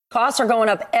Costs are going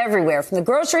up everywhere, from the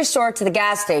grocery store to the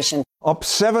gas station. Up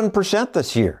 7%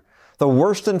 this year, the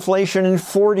worst inflation in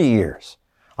 40 years.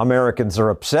 Americans are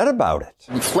upset about it.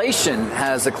 Inflation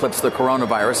has eclipsed the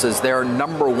coronavirus as their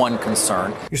number one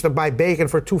concern. Used to buy bacon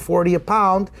for $2.40 a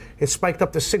pound. It spiked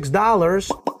up to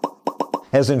 $6.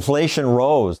 As inflation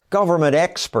rose, government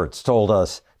experts told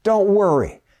us, don't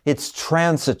worry, it's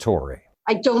transitory.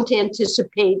 I don't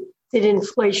anticipate that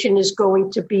inflation is going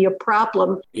to be a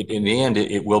problem. In the end,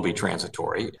 it will be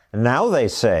transitory. Now they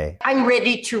say, I'm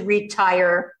ready to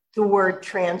retire the word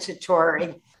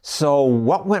transitory. So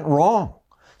what went wrong?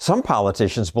 Some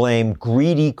politicians blame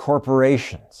greedy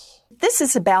corporations. This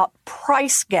is about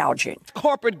price gouging.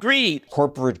 Corporate greed.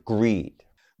 Corporate greed.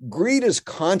 Greed is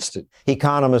constant.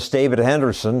 Economist David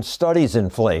Henderson studies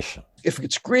inflation. If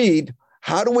it's greed,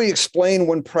 how do we explain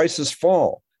when prices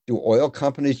fall? Do oil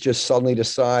companies just suddenly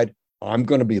decide, I'm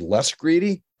going to be less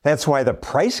greedy? That's why the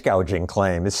price gouging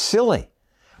claim is silly.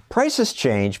 Prices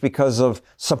change because of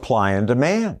supply and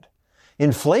demand.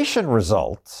 Inflation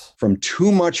results from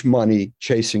too much money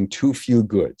chasing too few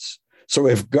goods. So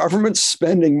if government's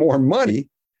spending more money,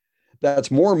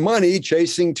 that's more money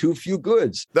chasing too few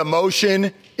goods. The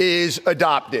motion is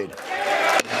adopted.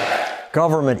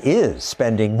 Government is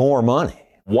spending more money.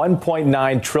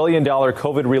 $1.9 trillion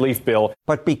COVID relief bill.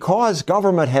 But because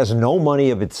government has no money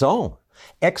of its own,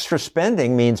 extra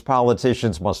spending means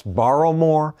politicians must borrow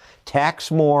more,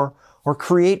 tax more, or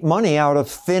create money out of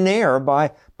thin air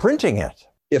by printing it.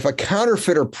 If a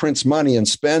counterfeiter prints money and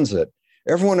spends it,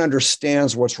 everyone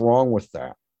understands what's wrong with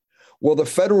that. Well, the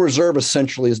Federal Reserve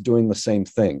essentially is doing the same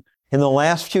thing. In the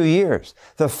last few years,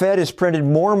 the Fed has printed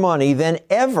more money than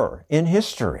ever in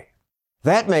history.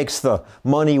 That makes the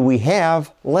money we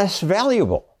have less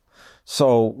valuable.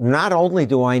 So not only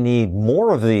do I need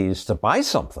more of these to buy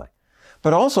something,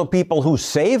 but also people who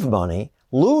save money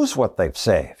lose what they've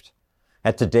saved.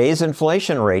 At today's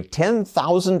inflation rate,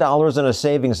 $10,000 in a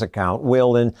savings account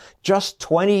will, in just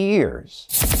 20 years,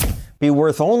 be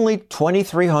worth only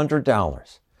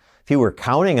 $2,300. If you were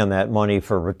counting on that money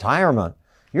for retirement,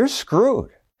 you're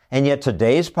screwed. And yet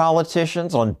today's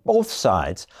politicians on both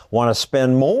sides want to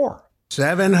spend more.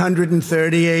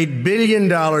 $738 billion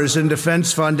in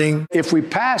defense funding. If we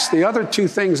pass the other two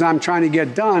things I'm trying to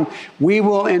get done, we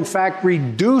will, in fact,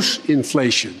 reduce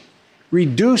inflation.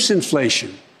 Reduce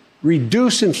inflation.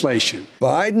 Reduce inflation.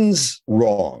 Biden's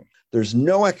wrong. There's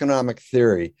no economic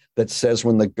theory that says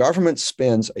when the government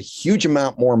spends a huge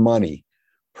amount more money,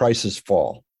 prices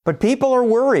fall. But people are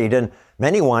worried, and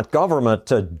many want government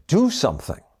to do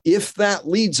something. If that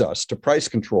leads us to price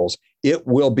controls, it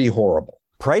will be horrible.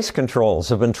 Price controls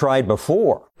have been tried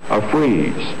before. A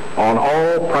freeze on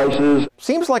all prices.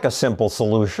 Seems like a simple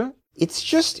solution. It's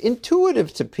just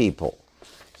intuitive to people.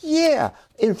 Yeah,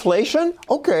 inflation?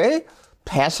 Okay.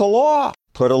 Pass a law.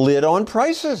 Put a lid on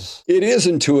prices. It is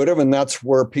intuitive, and that's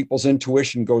where people's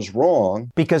intuition goes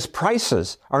wrong. Because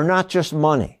prices are not just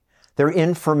money. They're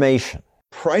information.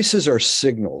 Prices are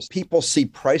signals. People see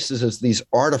prices as these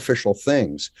artificial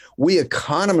things. We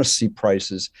economists see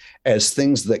prices as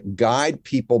things that guide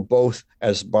people both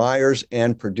as buyers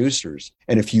and producers.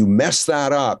 And if you mess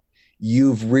that up,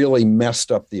 you've really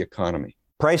messed up the economy.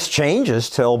 Price changes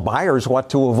tell buyers what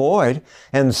to avoid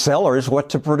and sellers what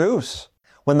to produce.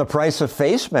 When the price of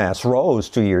face masks rose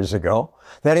 2 years ago,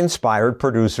 that inspired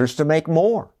producers to make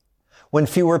more. When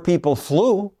fewer people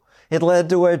flew, it led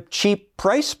to a cheap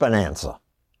price bonanza.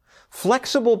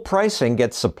 Flexible pricing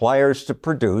gets suppliers to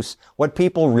produce what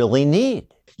people really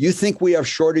need. You think we have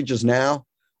shortages now?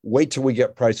 Wait till we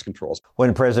get price controls.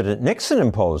 When President Nixon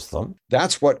imposed them,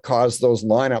 that's what caused those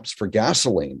lineups for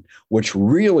gasoline, which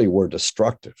really were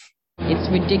destructive. It's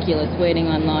ridiculous waiting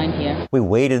online here. We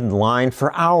waited in line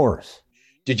for hours.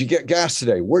 Did you get gas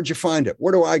today? Where'd you find it?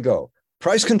 Where do I go?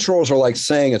 Price controls are like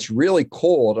saying it's really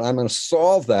cold. I'm going to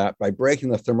solve that by breaking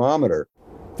the thermometer.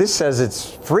 This says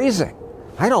it's freezing.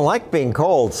 I don't like being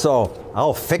cold, so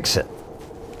I'll fix it.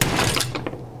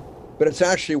 But it's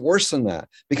actually worse than that,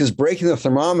 because breaking the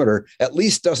thermometer at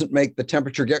least doesn't make the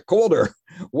temperature get colder,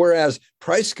 whereas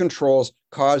price controls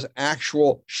cause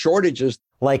actual shortages.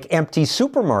 Like empty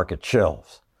supermarket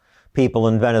shelves. People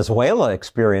in Venezuela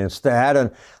experienced that,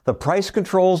 and the price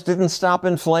controls didn't stop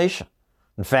inflation.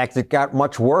 In fact, it got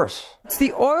much worse. It's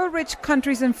the oil-rich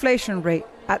country's inflation rate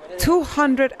at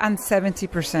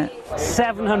 270%.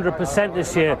 700%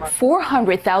 this year.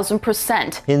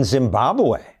 400,000%. In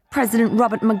Zimbabwe, President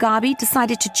Robert Mugabe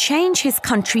decided to change his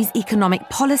country's economic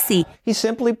policy. He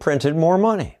simply printed more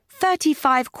money.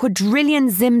 35 quadrillion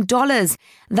Zim dollars.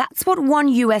 That's what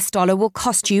 $1 will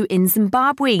cost you in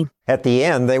Zimbabwe. At the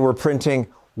end, they were printing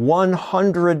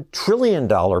 $100 trillion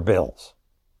bills.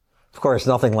 Of course,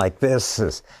 nothing like this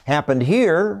has happened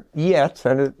here yet,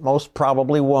 and it most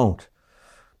probably won't.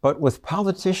 But with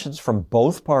politicians from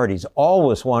both parties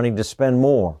always wanting to spend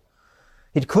more,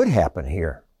 it could happen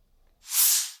here.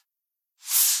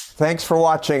 Thanks for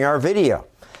watching our video.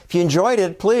 If you enjoyed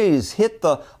it, please hit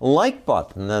the like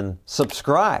button and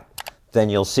subscribe. Then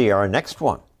you'll see our next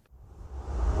one.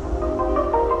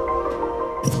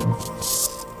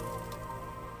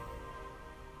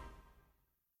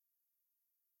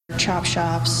 Chop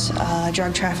shops,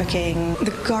 drug trafficking,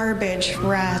 the garbage,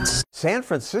 rats. San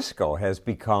Francisco has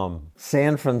become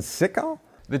San Francisco?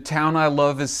 The town I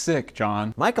love is sick,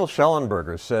 John. Michael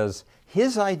Schellenberger says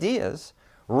his ideas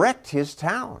wrecked his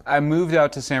town. I moved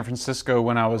out to San Francisco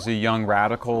when I was a young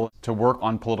radical to work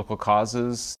on political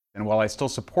causes. And while I still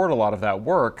support a lot of that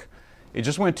work, it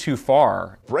just went too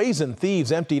far. Brazen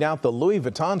thieves emptied out the Louis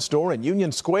Vuitton store in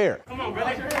Union Square. Come on,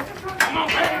 Billy. Come on,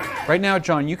 Billy. Right now,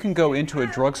 John, you can go into a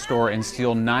drugstore and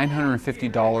steal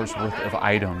 $950 worth of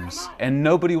items, and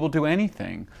nobody will do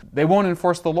anything. They won't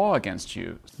enforce the law against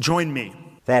you. Join me.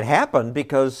 That happened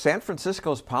because San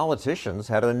Francisco's politicians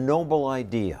had a noble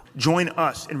idea. Join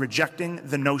us in rejecting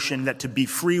the notion that to be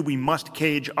free, we must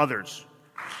cage others.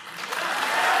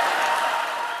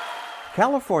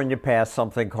 California passed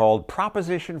something called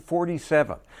Proposition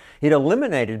 47. It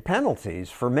eliminated penalties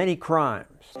for many crimes.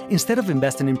 Instead of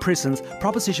investing in prisons,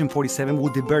 Proposition 47 will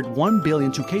divert $1 billion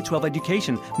to K-12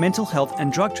 education, mental health,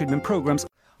 and drug treatment programs.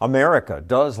 America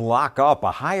does lock up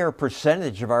a higher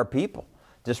percentage of our people,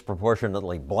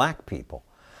 disproportionately black people,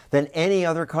 than any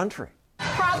other country.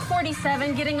 Prop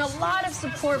 47 getting a lot of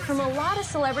support from a lot of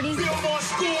celebrities.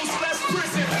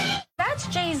 That's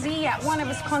Jay-Z at one of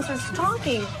his concerts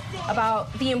talking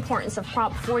about the importance of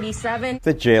Prop 47.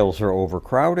 The jails are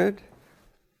overcrowded.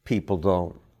 People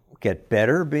don't get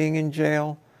better being in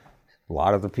jail. A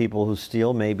lot of the people who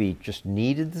steal maybe just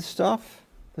needed the stuff.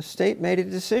 The state made a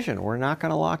decision. We're not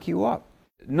going to lock you up.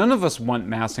 None of us want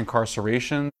mass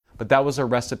incarceration, but that was a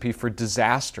recipe for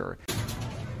disaster.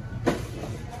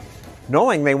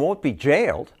 Knowing they won't be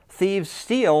jailed, thieves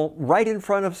steal right in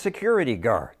front of security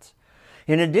guards.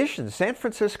 In addition, San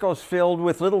Francisco's filled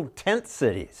with little tent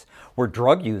cities where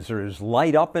drug users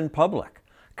light up in public,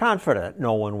 confident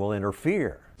no one will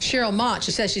interfere. Cheryl Mott,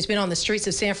 she says she's been on the streets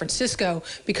of San Francisco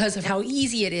because of how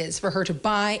easy it is for her to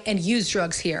buy and use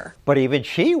drugs here. But even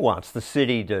she wants the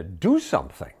city to do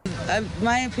something.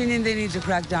 My opinion, they need to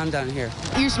crack down here.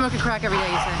 You're smoking crack every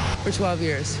day, you say? For 12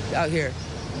 years out here.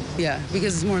 Yeah,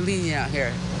 because it's more lenient out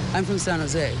here. I'm from San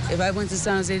Jose. If I went to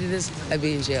San Jose to this, I'd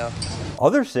be in jail.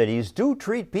 Other cities do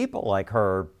treat people like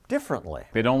her differently.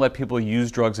 They don't let people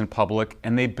use drugs in public,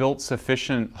 and they built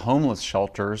sufficient homeless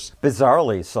shelters.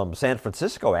 Bizarrely, some San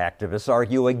Francisco activists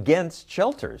argue against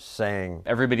shelters, saying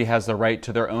everybody has the right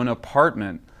to their own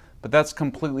apartment, but that's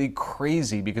completely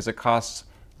crazy because it costs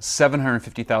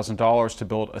 $750,000 to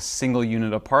build a single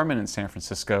unit apartment in San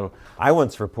Francisco. I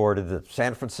once reported that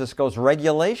San Francisco's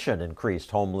regulation increased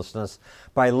homelessness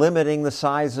by limiting the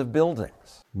size of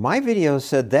buildings. My video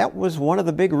said that was one of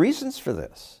the big reasons for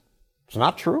this. It's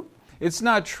not true. It's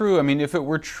not true. I mean, if it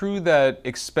were true that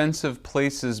expensive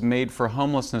places made for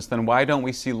homelessness, then why don't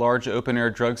we see large open-air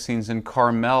drug scenes in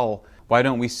Carmel? Why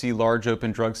don't we see large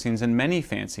open drug scenes in many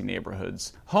fancy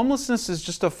neighborhoods? Homelessness is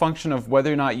just a function of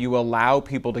whether or not you allow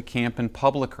people to camp in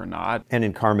public or not. And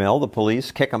in Carmel, the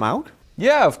police kick them out?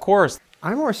 Yeah, of course.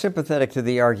 I'm more sympathetic to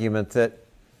the argument that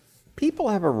people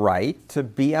have a right to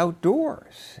be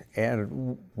outdoors,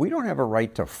 and we don't have a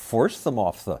right to force them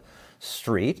off the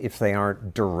street if they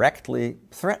aren't directly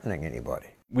threatening anybody.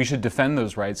 We should defend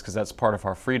those rights because that's part of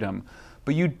our freedom.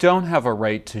 But you don't have a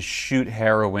right to shoot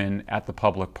heroin at the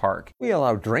public park. We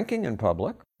allow drinking in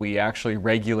public. We actually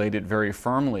regulate it very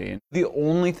firmly. The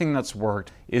only thing that's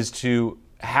worked is to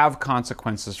have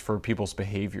consequences for people's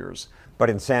behaviors.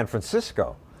 But in San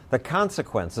Francisco, the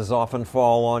consequences often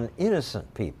fall on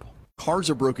innocent people. Cars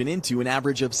are broken into an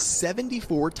average of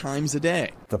 74 times a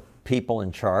day. The people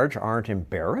in charge aren't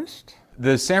embarrassed?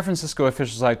 The San Francisco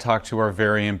officials I talk to are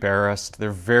very embarrassed.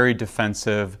 They're very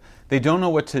defensive. They don't know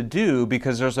what to do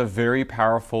because there's a very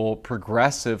powerful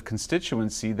progressive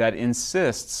constituency that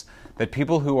insists that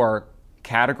people who are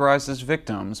categorized as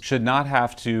victims should not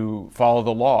have to follow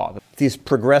the law. These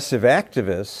progressive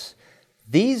activists,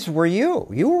 these were you.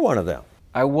 You were one of them.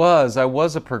 I was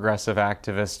a progressive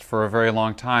activist for a very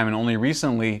long time, and only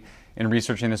recently in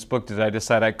researching this book did I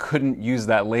decide I couldn't use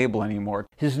that label anymore.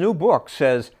 His new book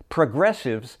says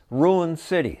progressives ruin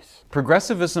cities.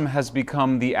 Progressivism has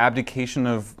become the abdication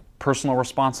of personal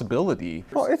responsibility.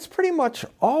 Well, it's pretty much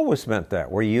always meant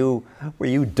that. Were you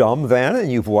dumb then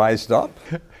and you've wised up?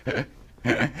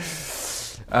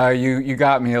 You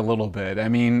got me a little bit. I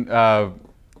mean,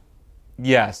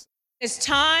 yes. It's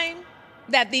time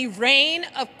that the reign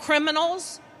of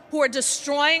criminals who are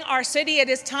destroying our city, it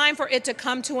is time for it to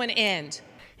come to an end.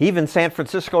 Even San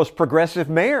Francisco's progressive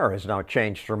mayor has now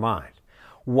changed her mind.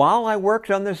 While I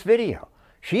worked on this video,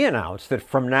 she announced that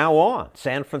from now on,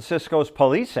 San Francisco's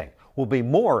policing will be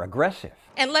more aggressive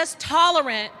and less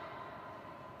tolerant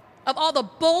of all the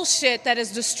bullshit that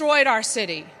has destroyed our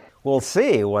city. We'll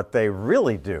see what they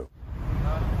really do.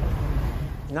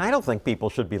 Now, I don't think people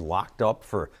should be locked up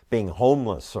for being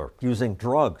homeless or using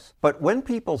drugs. But when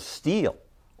people steal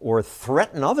or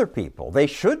threaten other people, they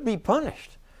should be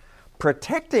punished.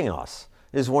 Protecting us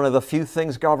is one of the few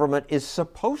things government is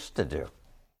supposed to do.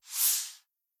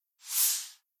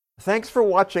 Thanks for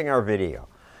watching our video.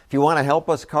 If you want to help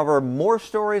us cover more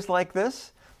stories like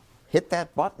this, hit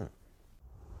that button.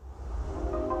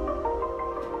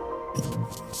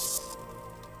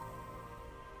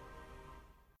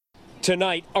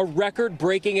 Tonight, a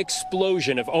record-breaking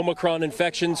explosion of Omicron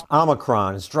infections.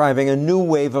 Omicron is driving a new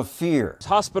wave of fear.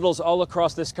 Hospitals all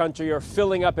across this country are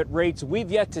filling up at rates we've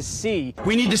yet to see.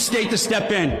 We need the state to step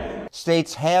in.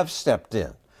 States have stepped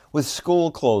in with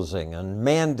school closing and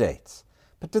mandates.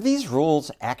 But do these rules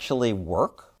actually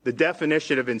work? The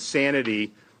definition of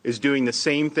insanity is doing the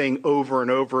same thing over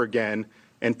and over again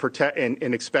and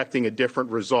expecting a different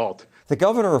result. The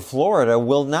governor of Florida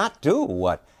will not do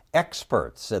what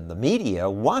experts and the media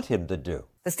want him to do.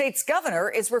 The state's governor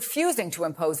is refusing to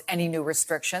impose any new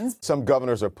restrictions. Some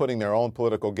governors are putting their own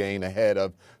political gain ahead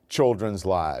of children's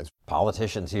lives.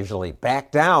 Politicians usually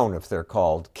back down if they're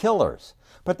called killers,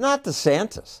 but not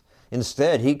DeSantis.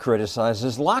 Instead, he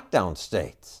criticizes lockdown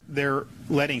states. They're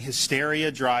letting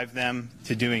hysteria drive them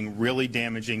to doing really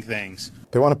damaging things.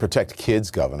 They want to protect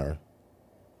kids, Governor.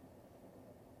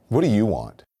 What do you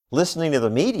want? Listening to the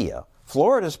media,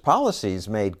 Florida's policies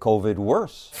made COVID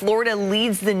worse. Florida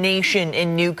leads the nation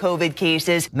in new COVID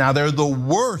cases. Now they're the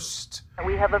worst.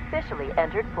 We have officially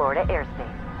entered Florida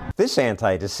airspace. This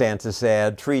anti-DeSantis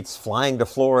ad treats flying to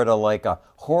Florida like a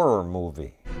horror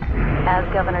movie. As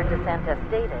Governor DeSantis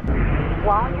stated,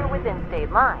 while you're within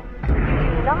state lines, you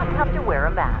do not have to wear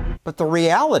a mask. But the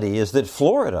reality is that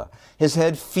Florida has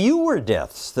had fewer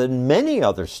deaths than many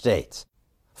other states.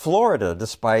 Florida,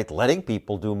 despite letting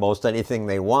people do most anything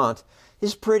they want,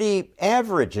 is pretty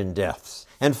average in deaths.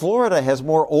 And Florida has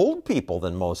more old people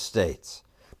than most states.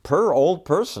 Per old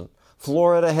person,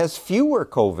 Florida has fewer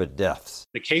COVID deaths.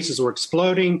 The cases were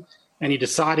exploding, and he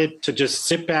decided to just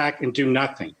sit back and do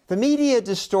nothing. The media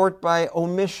distort by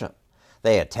omission.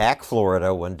 They attack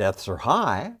Florida when deaths are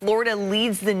high. Florida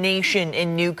leads the nation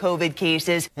in new COVID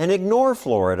cases. And ignore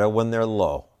Florida when they're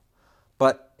low.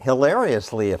 But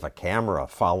hilariously, if a camera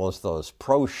follows those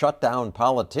pro-shutdown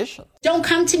politicians. Don't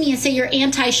come to me and say you're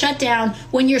anti-shutdown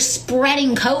when you're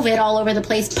spreading COVID all over the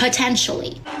place,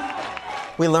 potentially.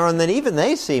 We learn that even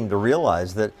they seem to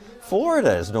realize that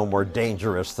Florida is no more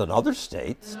dangerous than other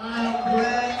states.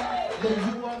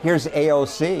 Here's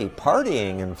AOC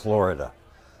partying in Florida,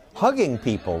 hugging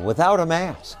people without a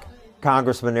mask.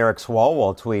 Congressman Eric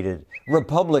Swalwell tweeted,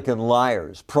 "Republican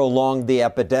liars prolonged the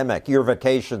epidemic. Your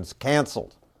vacation's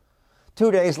canceled." 2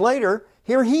 days later,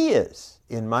 here he is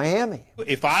in Miami.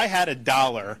 If I had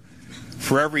 $1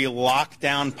 for every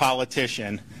lockdown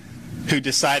politician who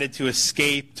decided to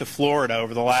escape to Florida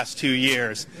over the last 2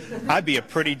 years, I'd be a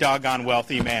pretty doggone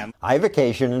wealthy man. I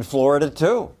vacation in Florida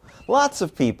too. Lots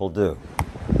of people do.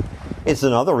 It's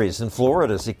another reason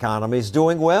Florida's economy is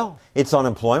doing well. Its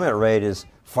unemployment rate is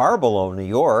far below New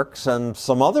York's and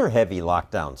some other heavy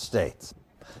lockdown states.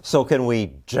 So can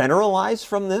we generalize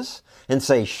from this and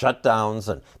say shutdowns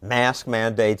and mask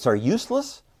mandates are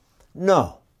useless?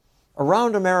 No.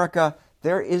 Around America,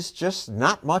 there is just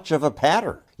not much of a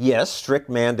pattern. Yes, strict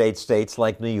mandate states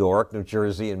like New York, New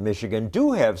Jersey, and Michigan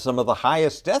do have some of the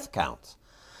highest death counts.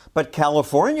 But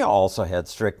California also had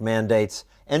strict mandates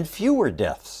and fewer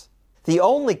deaths. The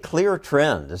only clear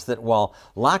trend is that while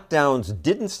lockdowns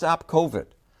didn't stop COVID,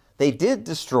 they did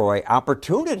destroy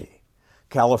opportunity.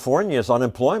 California's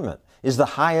unemployment is the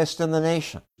highest in the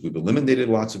nation. We've eliminated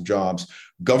lots of jobs.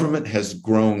 Government has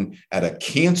grown at a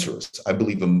cancerous, I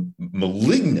believe, a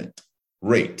malignant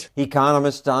rate.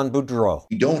 Economist Don Boudreau.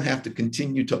 We don't have to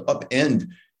continue to upend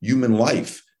human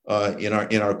life in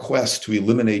our quest to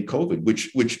eliminate COVID,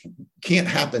 which can't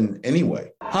happen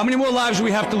anyway. How many more lives do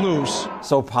we have to lose?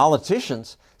 So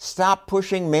politicians stop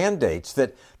pushing mandates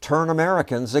that turn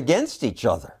Americans against each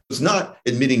other. It's not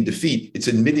admitting defeat, it's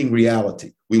admitting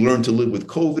reality. We learn to live with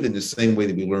COVID in the same way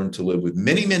that we learn to live with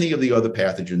many, many of the other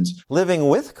pathogens. Living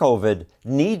with COVID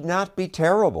need not be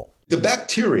terrible. The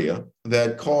bacteria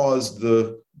that caused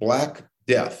the Black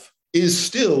death is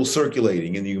still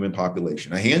circulating in the human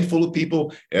population. A handful of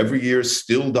people every year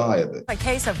still die of it. A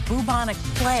case of bubonic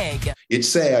plague. It's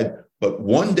sad, but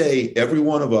one day every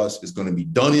one of us is going to be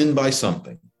done in by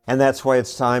something. And that's why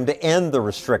it's time to end the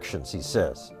restrictions, he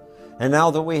says. And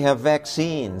now that we have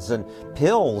vaccines and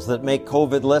pills that make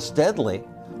COVID less deadly,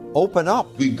 open up.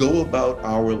 We go about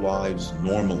our lives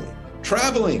normally.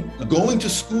 Traveling, going to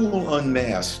school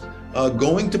unmasked,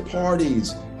 going to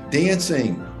parties,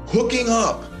 dancing, hooking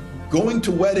up, going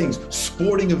to weddings,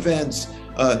 sporting events.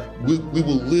 We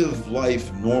will live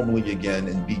life normally again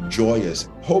and be joyous.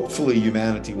 Hopefully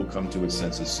humanity will come to its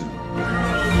senses soon.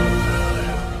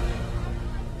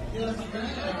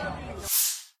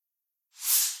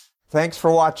 Thanks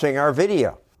for watching our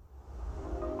video.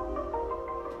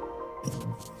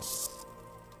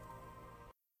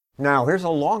 Now, here's a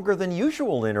longer than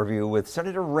usual interview with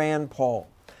Senator Rand Paul.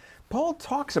 Paul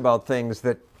talks about things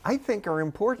that I think are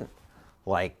important,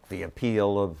 like the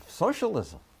appeal of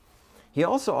socialism. He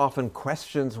also often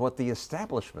questions what the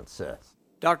establishment says.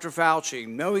 Dr. Fauci,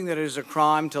 knowing that it is a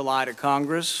crime to lie to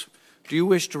Congress, do you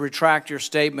wish to retract your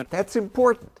statement? That's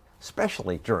important,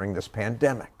 especially during this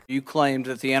pandemic. You claimed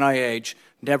that the NIH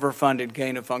never funded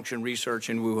gain-of-function research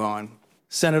in Wuhan.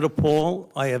 Senator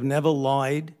Paul, I have never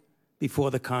lied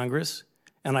before the Congress,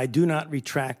 and I do not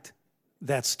retract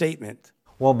that statement.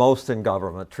 Well, most in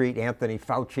government treat Anthony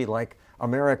Fauci like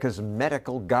America's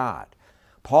medical god.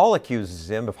 Paul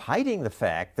accuses him of hiding the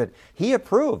fact that he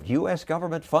approved U.S.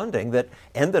 government funding that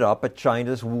ended up at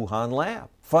China's Wuhan lab,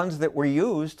 funds that were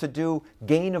used to do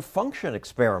gain-of-function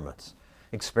experiments,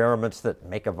 experiments that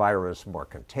make a virus more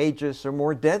contagious or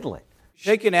more deadly.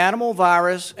 Take an animal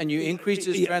virus and you increase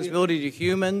its transmissibility to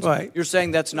humans. Right. You're saying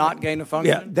that's not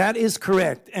gain-of-function? Yeah, that is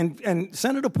correct. And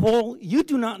Senator Paul, you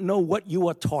do not know what you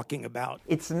are talking about.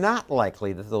 It's not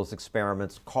likely that those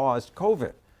experiments caused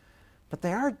COVID, but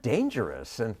they are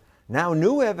dangerous, and now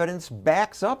new evidence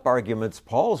backs up arguments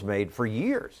Paul's made for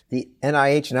years. The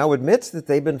NIH now admits that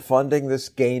they've been funding this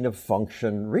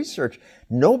gain-of-function research.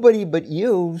 Nobody but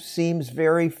you seems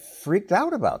very freaked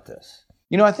out about this.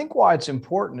 You know, I think why it's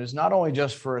important is not only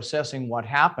just for assessing what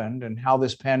happened and how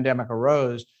this pandemic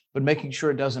arose, but making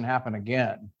sure it doesn't happen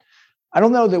again. I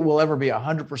don't know that we'll ever be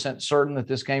 100% certain that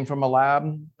this came from a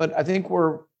lab, but I think we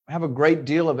have a great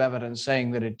deal of evidence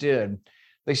saying that it did.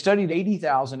 They studied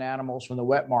 80,000 animals from the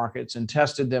wet markets and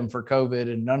tested them for COVID,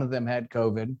 and none of them had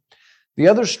COVID. The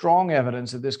other strong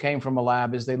evidence that this came from a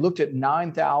lab is they looked at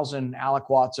 9,000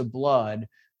 aliquots of blood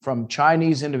from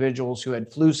Chinese individuals who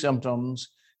had flu symptoms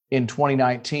in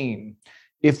 2019.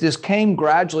 If this came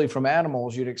gradually from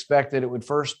animals, you'd expect that it would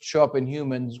first show up in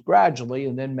humans gradually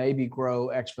and then maybe grow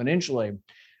exponentially.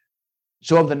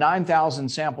 So of the 9,000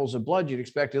 samples of blood, you'd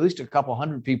expect at least a couple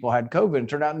hundred people had COVID. And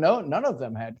turned out none of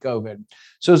them had COVID.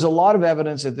 So there's a lot of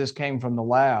evidence that this came from the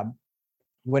lab.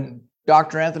 When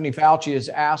Dr. Anthony Fauci is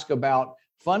asked about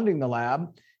funding the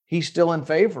lab, he's still in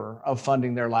favor of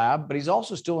funding their lab, but he's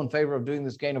also still in favor of doing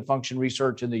this gain-of-function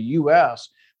research in the U.S.,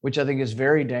 which I think is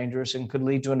very dangerous and could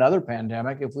lead to another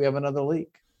pandemic if we have another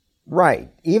leak.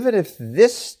 Right. Even if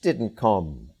this didn't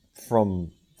come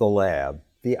from the lab,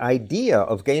 the idea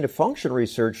of gain-of-function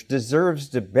research deserves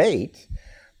debate,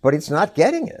 but it's not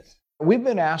getting it. We've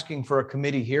been asking for a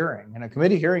committee hearing, and a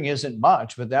committee hearing isn't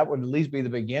much, but that would at least be the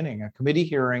beginning, a committee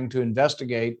hearing to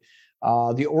investigate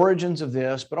the origins of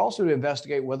this, but also to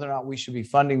investigate whether or not we should be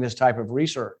funding this type of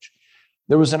research.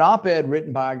 There was an op-ed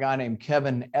written by a guy named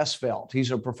Kevin Esvelt.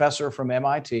 He's a professor from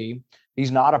MIT.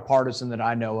 He's not a partisan that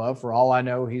I know of. For all I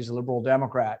know, he's a liberal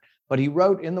Democrat. But he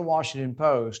wrote in the Washington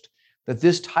Post that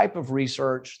this type of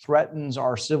research threatens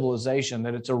our civilization,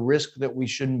 that it's a risk that we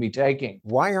shouldn't be taking.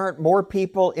 Why aren't more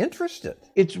people interested?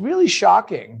 It's really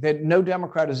shocking that no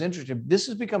Democrat is interested. This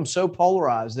has become so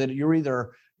polarized that you're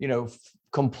either,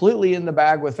 completely in the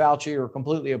bag with Fauci or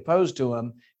completely opposed to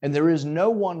him. And there is no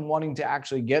one wanting to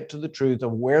actually get to the truth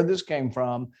of where this came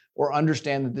from or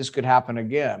understand that this could happen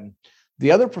again.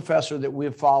 The other professor that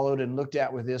we've followed and looked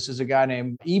at with this is a guy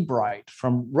named Ebright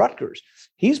from Rutgers.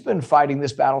 He's been fighting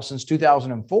this battle since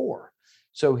 2004.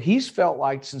 So he's felt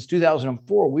like since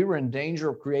 2004, we were in danger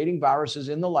of creating viruses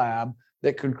in the lab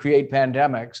that could create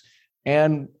pandemics.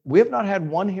 And we have not had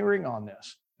one hearing on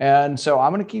this. And so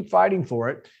I'm going to keep fighting for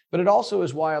it. But it also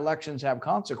is why elections have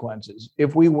consequences.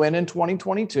 If we win in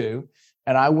 2022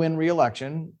 and I win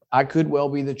re-election, I could well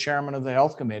be the chairman of the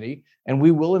health committee, and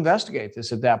we will investigate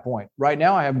this at that point. Right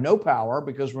now, I have no power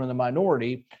because we're in the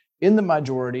minority. In the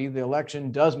majority, the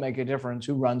election does make a difference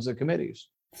who runs the committees.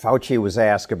 Fauci was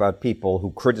asked about people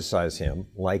who criticize him,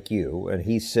 like you, and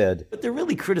he said, But they're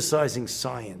really criticizing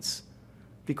science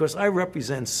because I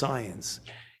represent science.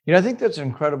 I think that's an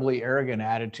incredibly arrogant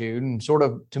attitude and sort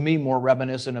of, to me, more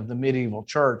reminiscent of the medieval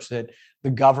church, that the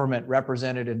government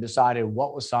represented and decided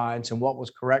what was science and what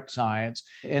was correct science.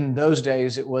 In those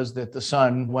days, it was that the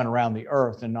sun went around the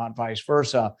earth and not vice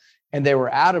versa. And they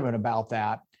were adamant about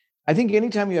that. I think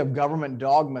anytime you have government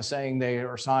dogma saying they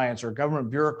are science, or government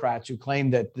bureaucrats who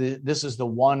claim that this is the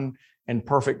one and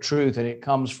perfect truth and it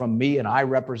comes from me and I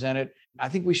represent it, I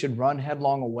think we should run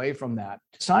headlong away from that.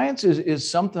 Science is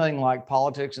something like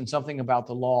politics and something about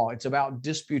the law. It's about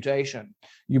disputation.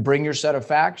 You bring your set of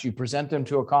facts, you present them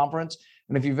to a conference.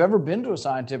 And if you've ever been to a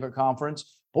scientific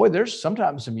conference, boy, there's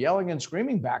sometimes some yelling and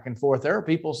screaming back and forth. There are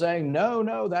people saying,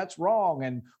 no, that's wrong.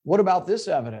 And what about this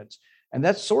evidence? And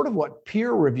that's sort of what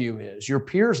peer review is. Your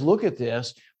peers look at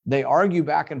this, they argue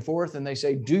back and forth, and they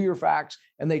say, do your facts,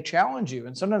 and they challenge you.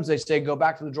 And sometimes they say, go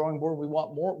back to the drawing board. We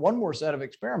want one more set of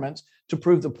experiments to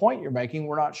prove the point you're making.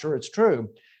 We're not sure it's true.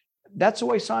 That's the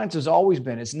way science has always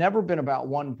been. It's never been about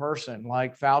one person,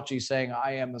 like Fauci saying,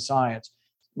 I am the science.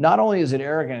 Not only is it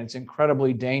arrogant, it's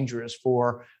incredibly dangerous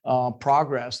for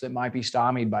progress that might be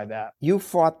stymied by that. You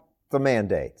fought the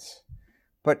mandates,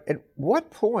 but at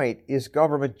what point is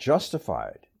government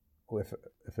justified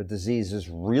if a disease is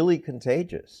really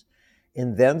contagious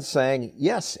in then saying,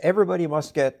 yes, everybody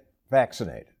must get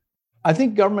vaccinated? I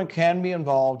think government can be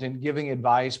involved in giving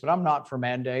advice, but I'm not for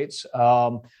mandates,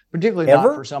 particularly Ever?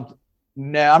 Not for something.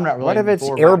 No, I'm not really. What if it's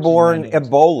airborne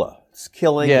Ebola? It's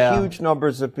killing Yeah. huge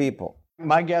numbers of people.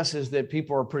 My guess is that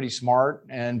people are pretty smart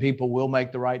and people will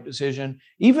make the right decision.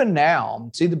 Even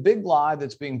now, see, the big lie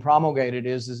that's being promulgated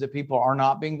is that people are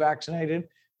not being vaccinated.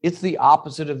 It's the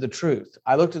opposite of the truth.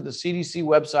 I looked at the CDC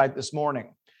website this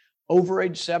morning. Over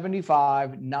age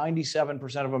 75,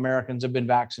 97% of Americans have been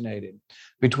vaccinated.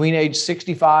 Between age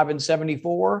 65 and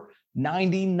 74,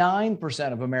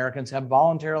 99% of Americans have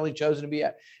voluntarily chosen to be.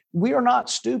 We are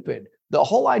not stupid. The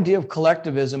whole idea of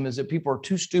collectivism is that people are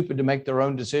too stupid to make their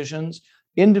own decisions.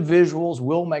 Individuals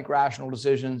will make rational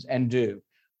decisions and do.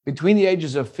 Between the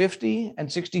ages of 50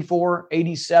 and 64,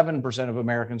 87% of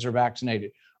Americans are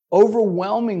vaccinated.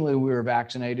 Overwhelmingly, we are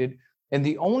vaccinated. And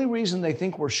the only reason they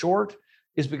think we're short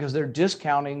is because they're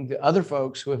discounting the other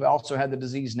folks who have also had the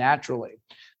disease naturally.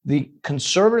 The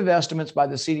conservative estimates by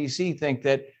the CDC think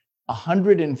that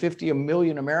 150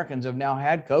 million Americans have now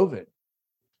had COVID.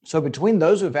 So between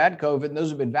those who have had COVID and those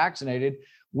who have been vaccinated,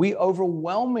 we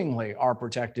overwhelmingly are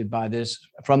protected by this,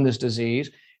 from this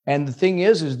disease. And the thing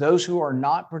is those who are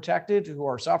not protected, who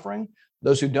are suffering,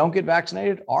 those who don't get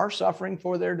vaccinated are suffering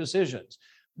for their decisions.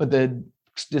 But the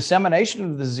dissemination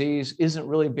of the disease isn't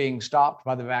really being stopped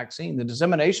by the vaccine. The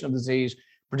dissemination of the disease,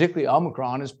 particularly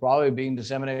Omicron, is probably being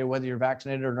disseminated whether you're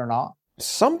vaccinated or not.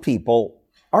 Some people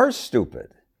are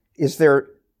stupid. Is there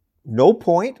no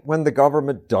point when the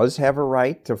government does have a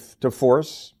right to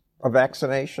force a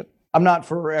vaccination? I'm not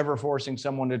forever forcing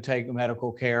someone to take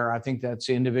medical care. I think that's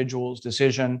the individual's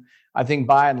decision. I think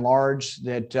by and large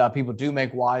that people do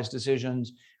make wise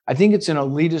decisions. I think it's an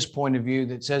elitist point of view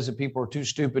that says that people are too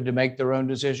stupid to make their own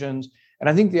decisions. And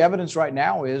I think the evidence right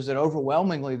now is that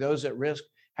overwhelmingly those at risk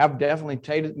have definitely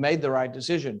made the right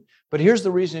decision. But here's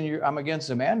the reason I'm against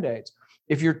the mandates.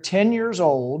 If you're 10 years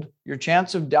old, your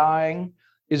chance of dying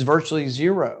is virtually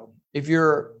zero. If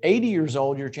you're 80 years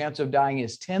old, your chance of dying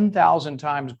is 10,000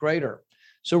 times greater.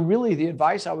 So really the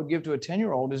advice I would give to a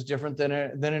 10-year-old is different than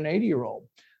an 80-year-old.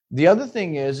 The other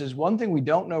thing is one thing we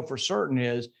don't know for certain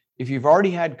is if you've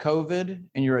already had COVID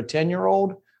and you're a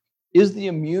 10-year-old, is the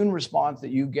immune response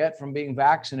that you get from being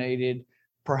vaccinated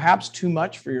perhaps too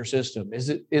much for your system? Is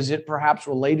it perhaps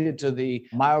related to the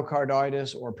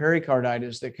myocarditis or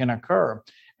pericarditis that can occur?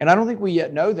 And I don't think we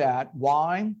yet know that.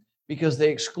 Why? Because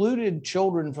they excluded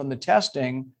children from the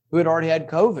testing who had already had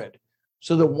COVID.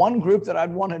 So the one group that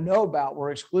I'd want to know about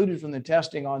were excluded from the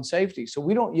testing on safety. So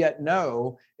we don't yet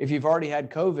know if you've already had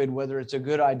COVID, whether it's a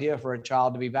good idea for a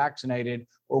child to be vaccinated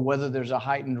or whether there's a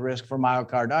heightened risk for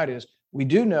myocarditis. We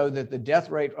do know that the death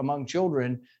rate among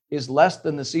children is less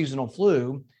than the seasonal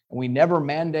flu. And we never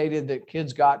mandated that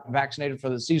kids got vaccinated for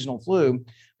the seasonal flu.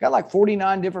 Got like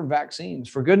 49 different vaccines.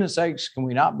 For goodness sakes, can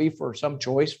we not be for some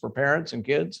choice for parents and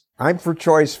kids? I'm for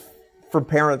choice for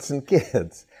parents and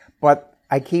kids. But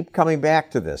I keep coming back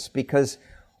to this because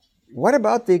what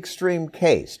about the extreme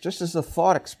case? Just as a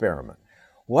thought experiment.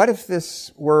 What if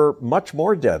this were much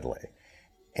more deadly?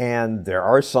 And there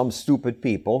are some stupid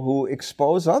people who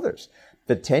expose others.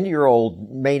 The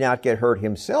 10-year-old may not get hurt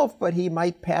himself, but he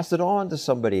might pass it on to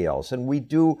somebody else. And we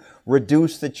do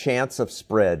reduce the chance of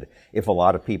spread if a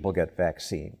lot of people get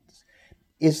vaccines.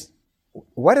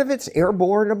 What if it's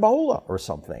airborne Ebola or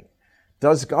something?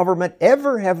 Does government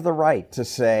ever have the right to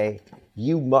say,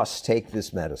 you must take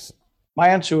this medicine? My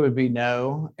answer would be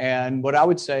no. And what I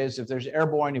would say is if there's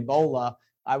airborne Ebola,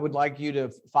 I would like you to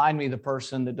find me the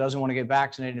person that doesn't want to get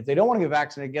vaccinated. If they don't want to get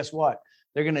vaccinated, guess what?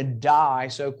 They're going to die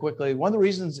so quickly. One of the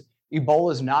reasons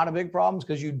Ebola is not a big problem is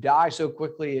because you die so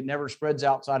quickly, it never spreads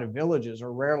outside of villages,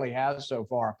 or rarely has so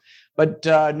far. But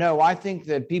no, I think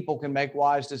that people can make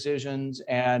wise decisions,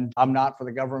 and I'm not for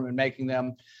the government making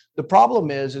them. The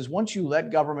problem is once you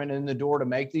let government in the door to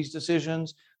make these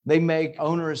decisions, they make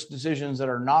onerous decisions that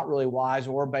are not really wise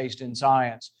or based in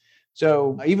science.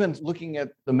 So even looking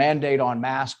at the mandate on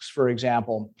masks, for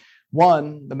example,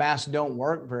 one, the masks don't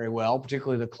work very well,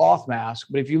 particularly the cloth mask.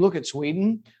 But if you look at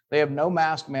Sweden, they have no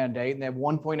mask mandate and they have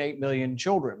 1.8 million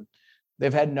children.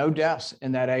 They've had no deaths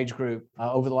in that age group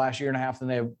over the last year and a half, and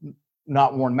they have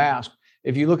not worn masks.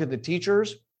 If you look at the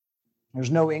teachers, there's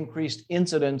no increased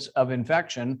incidence of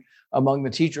infection among the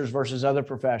teachers versus other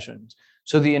professions.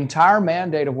 So the entire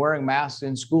mandate of wearing masks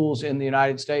in schools in the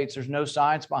United States, there's no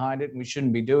science behind it, and we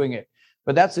shouldn't be doing it.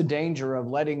 But that's the danger of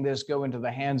letting this go into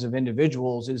the hands of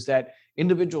individuals, is that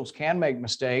individuals can make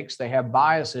mistakes, they have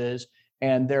biases,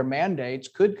 and their mandates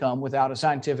could come without a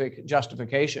scientific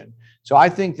justification. So I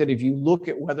think that if you look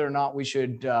at whether or not we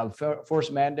should force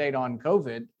mandate on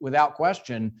COVID, without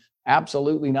question,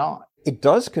 absolutely not. It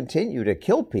does continue to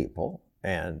kill people,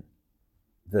 and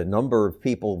the number of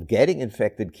people getting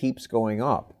infected keeps going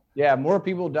up. Yeah, more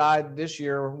people died this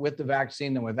year with the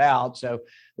vaccine than without. So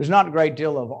there's not a great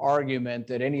deal of argument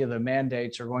that any of the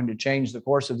mandates are going to change the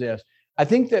course of this. I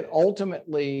think that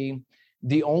ultimately,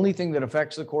 the only thing that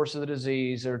affects the course of the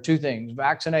disease are two things: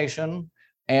 vaccination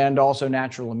and also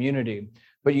natural immunity.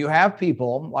 But you have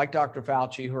people like Dr.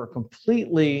 Fauci who are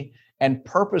completely and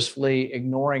purposefully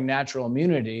ignoring natural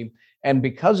immunity. And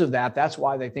because of that, that's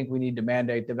why they think we need to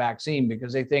mandate the vaccine,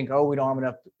 because they think, oh, we don't have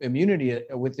enough immunity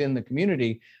within the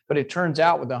community. But it turns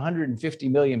out with 150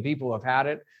 million people who have had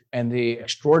it and the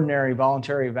extraordinary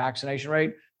voluntary vaccination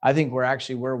rate, I think we're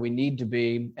actually where we need to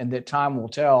be, and that time will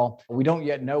tell. We don't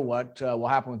yet know what will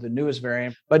happen with the newest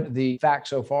variant, but the facts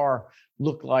so far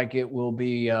look like it will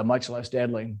be much less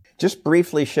deadly. Just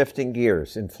briefly shifting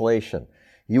gears, inflation.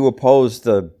 You oppose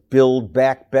the Build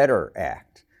Back Better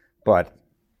Act, but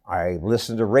I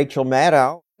listened to Rachel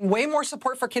Maddow. Way more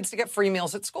support for kids to get free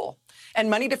meals at school, and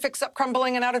money to fix up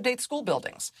crumbling and out-of-date school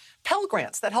buildings. Pell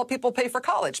Grants that help people pay for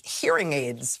college. Hearing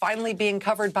aids finally being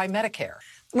covered by Medicare.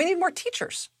 We need more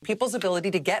teachers. People's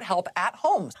ability to get help at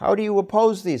home. How do you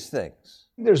oppose these things?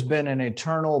 There's been an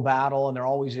eternal battle, and there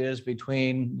always is,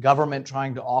 between government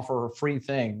trying to offer free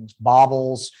things,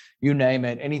 baubles, you name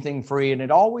it, anything free. And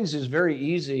it always is very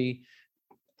easy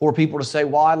for people to say,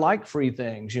 well, I like free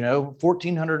things,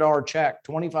 $1,400 check,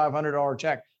 $2,500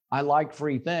 check. I like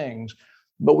free things.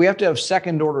 But we have to have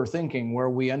second order thinking where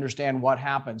we understand what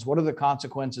happens. What are the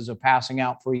consequences of passing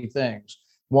out free things?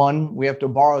 One, we have to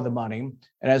borrow the money.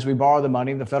 And as we borrow the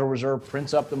money, the Federal Reserve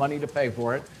prints up the money to pay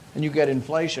for it, and you get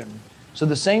inflation. So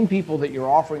the same people that you're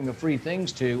offering the free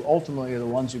things to ultimately are the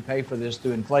ones who pay for this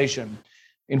through inflation.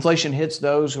 Inflation hits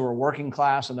those who are working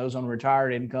class and those on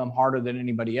retired income harder than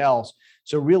anybody else.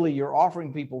 So really, you're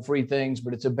offering people free things,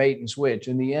 but it's a bait and switch.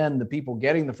 In the end, the people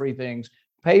getting the free things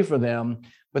pay for them.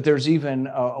 But there's even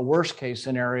a worst case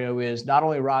scenario is not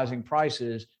only rising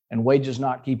prices and wages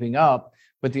not keeping up,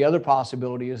 but the other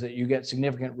possibility is that you get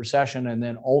significant recession and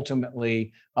then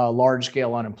ultimately large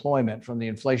scale unemployment from the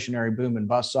inflationary boom and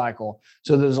bust cycle.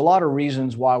 So there's a lot of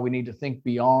reasons why we need to think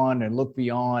beyond and look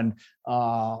beyond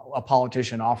a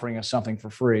politician offering us something for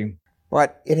free.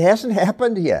 But it hasn't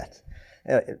happened yet.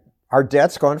 Our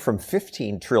debt's gone from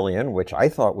 15 trillion, which I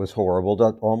thought was horrible,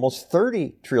 to almost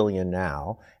 30 trillion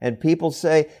now. And people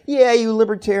say, yeah, you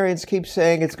libertarians keep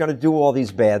saying it's going to do all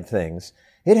these bad things.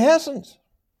 It hasn't.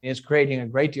 It's creating a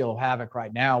great deal of havoc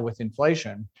right now with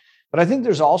inflation. But I think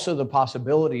there's also the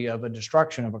possibility of a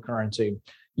destruction of a currency.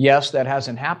 Yes, that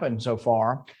hasn't happened so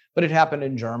far, but it happened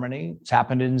in Germany. It's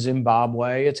happened in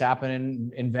Zimbabwe. It's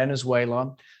happened in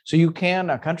Venezuela. So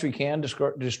a country can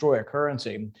destroy a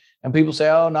currency. And people say,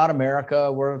 oh, not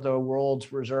America, we're the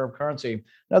world's reserve currency.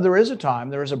 Now, there is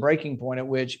a breaking point at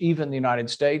which even the United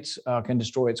States can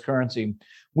destroy its currency.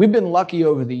 We've been lucky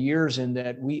over the years in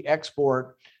that we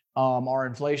export our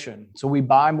inflation. So we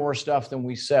buy more stuff than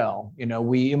we sell.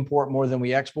 We import more than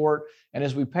we export. And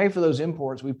as we pay for those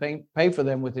imports, we pay for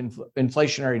them with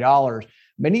inflationary dollars.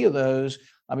 Many of those,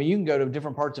 you can go to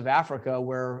different parts of Africa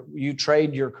where you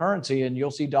trade your currency and you'll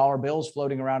see dollar bills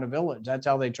floating around a village. That's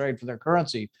how they trade for their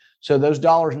currency. So those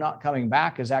dollars not coming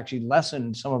back has actually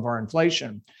lessened some of our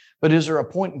inflation. But is there a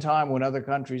point in time when other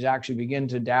countries actually begin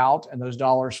to doubt and those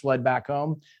dollars fled back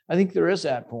home? I think there is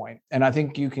that point. And I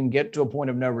think you can get to a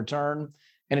point of no return.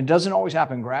 And it doesn't always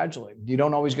happen gradually. You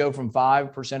don't always go from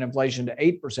 5% inflation to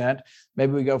 8%.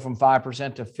 Maybe we go from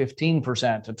 5% to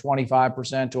 15% to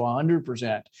 25% to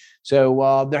 100%.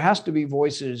 So there has to be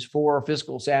voices for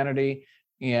fiscal sanity.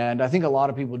 And I think a lot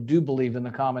of people do believe in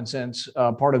the common sense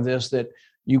part of this, that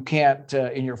you can't,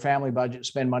 in your family budget,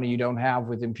 spend money you don't have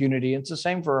with impunity. It's the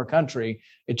same for our country.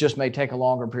 It just may take a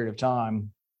longer period of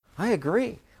time. I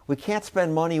agree. We can't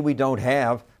spend money we don't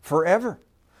have forever.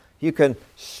 You can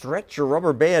stretch your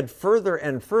rubber band further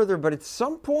and further, but at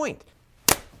some point,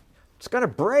 it's going to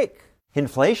break.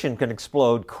 Inflation can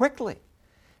explode quickly.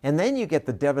 And then you get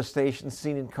the devastation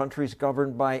seen in countries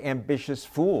governed by ambitious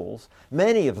fools,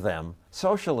 many of them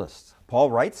socialists.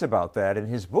 Paul writes about that in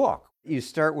his book. You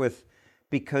start with,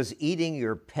 because eating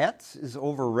your pets is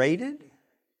overrated?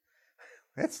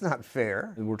 That's not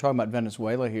fair. We're talking about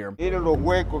Venezuela here.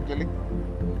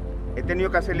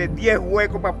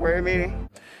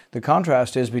 The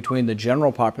contrast is between the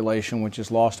general population, which has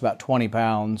lost about 20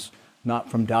 pounds, not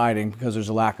from dieting because there's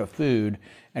a lack of food,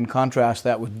 and contrast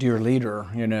that with dear leader.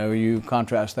 You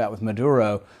contrast that with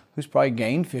Maduro, who's probably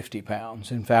gained 50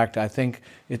 pounds. In fact, I think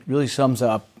it really sums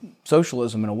up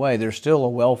socialism in a way. There's still a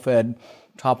well-fed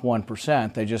top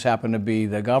 1%. They just happen to be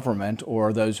the government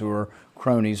or those who are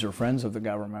cronies or friends of the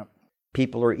government.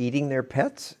 People are eating their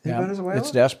pets in Venezuela?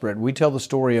 It's desperate. We tell the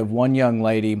story of one young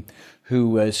lady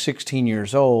who is 16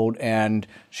 years old, and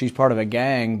she's part of a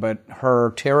gang, but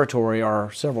her territory are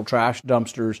several trash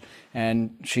dumpsters,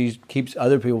 and she keeps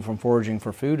other people from foraging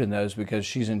for food in those because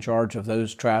she's in charge of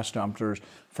those trash dumpsters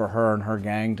for her and her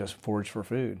gang to forage for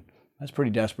food. That's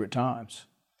pretty desperate times.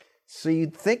 So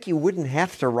you'd think you wouldn't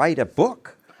have to write a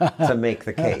book to make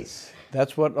the case.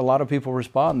 That's what a lot of people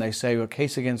respond. They say, a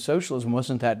case against socialism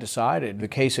wasn't that decided. The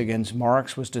case against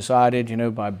Marx was decided,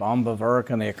 by von Bavarik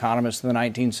and the economists in the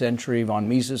 19th century. Von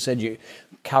Mises said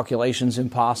calculations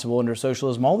impossible under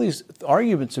socialism. All these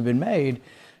arguments have been made.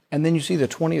 And then you see the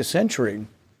 20th century,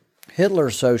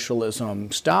 Hitler's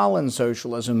socialism, Stalin's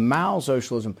socialism, Mao's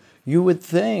socialism. You would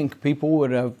think people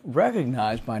would have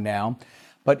recognized by now.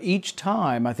 But each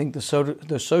time, I think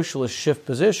the socialists shift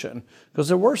position, because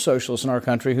there were socialists in our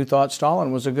country who thought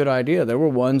Stalin was a good idea. There were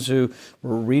ones who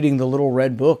were reading the little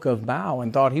red book of Mao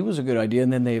and thought he was a good idea,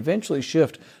 and then they eventually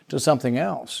shift to something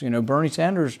else. Bernie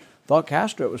Sanders thought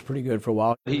Castro was pretty good for a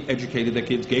while. He educated the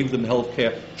kids, gave them health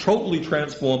care, totally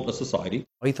transformed the society.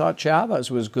 He thought Chavez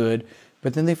was good,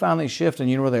 but then they finally shift, and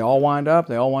you know where they all wind up?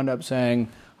 They all wind up saying,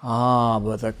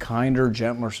 but the kinder,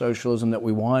 gentler socialism that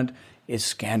we want is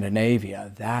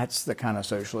Scandinavia. That's the kind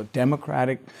of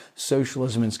democratic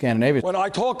socialism in Scandinavia. When I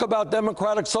talk about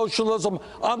democratic socialism,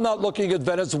 I'm not looking at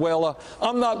Venezuela.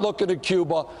 I'm not looking at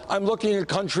Cuba. I'm looking at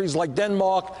countries like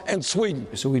Denmark and Sweden.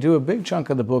 So we do a big chunk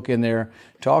of the book in there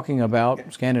talking about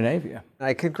Scandinavia.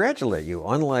 I congratulate you.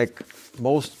 Unlike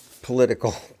most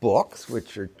political books,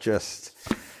 which are just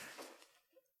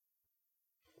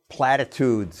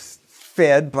platitudes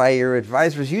fed by your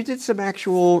advisors, you did some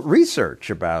actual research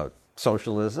about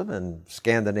socialism and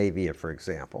Scandinavia, for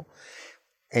example.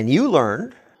 And you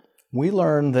learned... We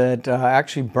learned that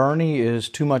actually Bernie is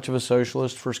too much of a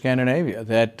socialist for Scandinavia,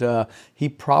 that he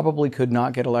probably could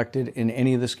not get elected in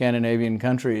any of the Scandinavian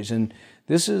countries. And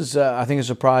this is, I think, a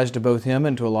surprise to both him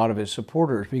and to a lot of his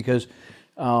supporters, because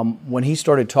when he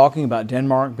started talking about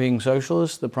Denmark being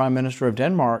socialist, the Prime Minister of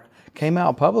Denmark came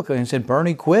out publicly and said,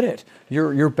 Bernie, quit it.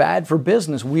 You're bad for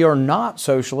business. We are not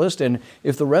socialist. And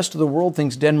if the rest of the world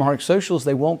thinks Denmark's socialist,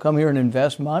 they won't come here and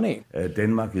invest money.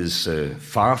 Denmark is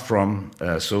far from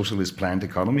a socialist planned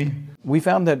economy. We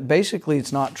found that basically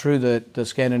it's not true that the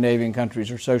Scandinavian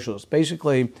countries are socialist.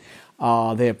 Basically,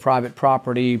 they have private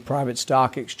property, private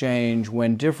stock exchange.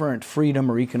 When different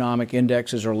freedom or economic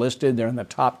indexes are listed, they're in the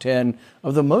top 10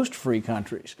 of the most free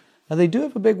countries. Now, they do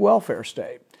have a big welfare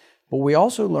state. But we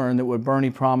also learned that what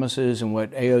Bernie promises and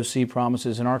what AOC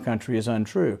promises in our country is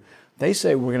untrue. They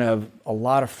say we're going to have a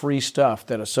lot of free stuff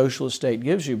that a socialist state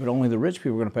gives you, but only the rich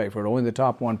people are going to pay for it, only the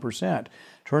top 1%.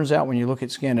 Turns out when you look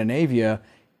at Scandinavia,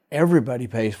 everybody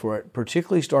pays for it,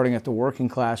 particularly starting at the working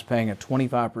class paying a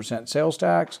 25% sales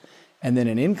tax and then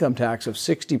an income tax of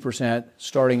 60%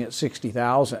 starting at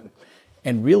 $60,000.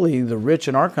 And really, the rich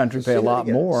in our country pay a lot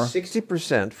more.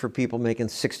 60% for people making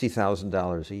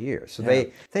 $60,000 a year. So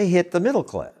they hit the middle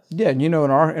class. Yeah, and in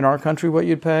our country, what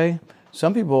you'd pay,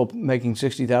 some people making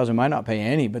 $60,000 might not pay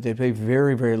any, but they pay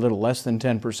very, very little, less than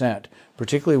 10%.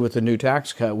 Particularly with the new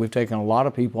tax cut, we've taken a lot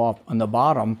of people off on the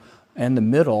bottom and the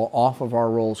middle off of our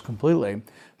rolls completely.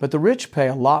 But the rich pay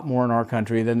a lot more in our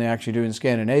country than they actually do in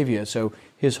Scandinavia. So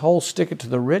his whole stick it to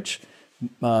the rich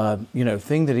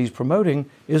thing that he's promoting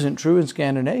isn't true in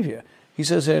Scandinavia. He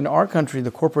says in our country,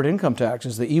 the corporate income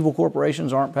taxes, the evil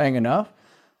corporations aren't paying enough.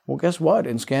 Well, guess what?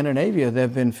 In Scandinavia,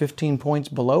 they've been 15 points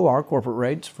below our corporate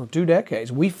rates for 2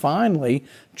 decades. We finally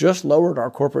just lowered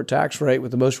our corporate tax rate with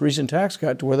the most recent tax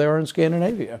cut to where they are in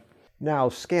Scandinavia. Now,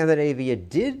 Scandinavia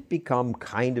did become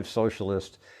kind of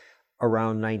socialist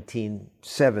around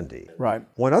 1970. Right.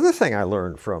 One other thing I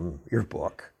learned from your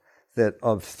book, that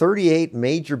of 38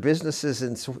 major businesses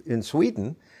in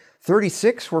Sweden,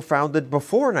 36 were founded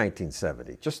before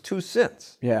 1970, just 2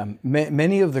 since. Yeah,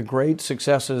 many of the great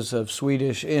successes of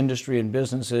Swedish industry and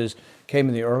businesses came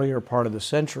in the earlier part of the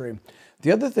century.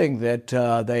 The other thing that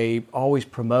they always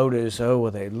promote is,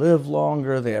 they live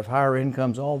longer, they have higher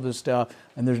incomes, all this stuff,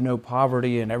 and there's no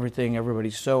poverty and everything.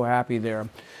 Everybody's so happy there.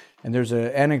 And there's an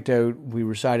anecdote we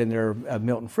recite in there of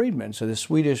Milton Friedman. So the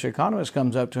Swedish economist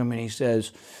comes up to him and he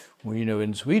says, well,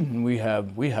 in Sweden we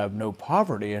have no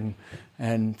poverty,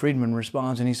 and Friedman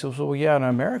responds and he says, well, yeah, in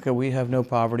America we have no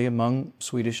poverty among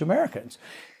Swedish Americans,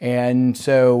 and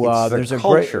so there's a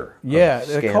culture,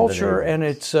 the culture, and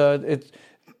it's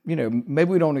maybe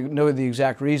we don't know the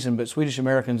exact reason, but Swedish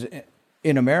Americans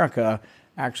in America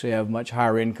actually have much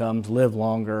higher incomes, live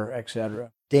longer,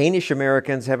 etc. Danish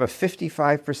Americans have a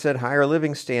 55% higher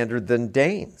living standard than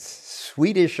Danes.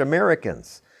 Swedish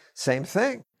Americans, same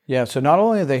thing. Yeah, so not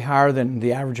only are they higher than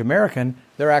the average American,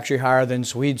 they're actually higher than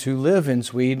Swedes who live in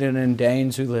Sweden and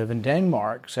Danes who live in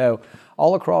Denmark. So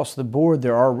all across the board,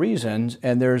 there are reasons,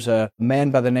 and there's a man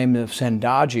by the name of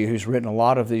Sendaji who's written a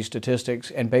lot of these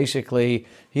statistics, and basically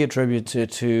he attributes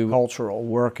it to cultural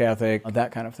work ethic,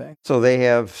 that kind of thing. So they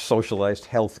have socialized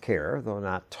health care, though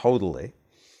not totally.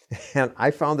 And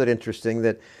I found it interesting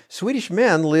that Swedish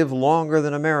men live longer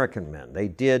than American men. They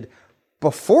did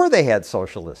before they had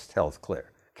socialist health care.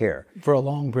 For a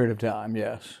long period of time,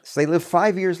 yes. So they live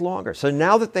 5 years longer. So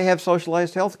now that they have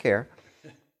socialized health care,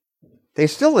 they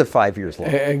still live 5 years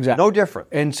longer. Exactly. No different.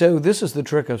 And so this is the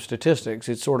trick of statistics.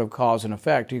 It's sort of cause and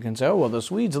effect. You can say, the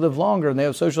Swedes live longer and they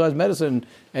have socialized medicine.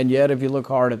 And yet, if you look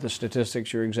hard at the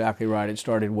statistics, you're exactly right. It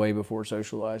started way before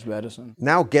socialized medicine.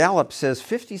 Now Gallup says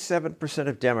 57%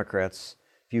 of Democrats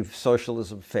view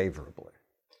socialism favorably.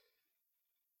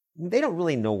 They don't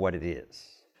really know what it is.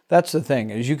 That's the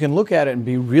thing, is you can look at it and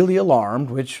be really alarmed,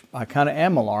 which I kind of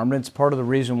am alarmed. It's part of the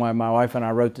reason why my wife and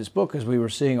I wrote this book, is we were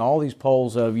seeing all these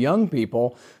polls of young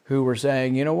people who were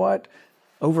saying, you know what,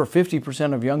 over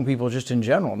 50% of young people just in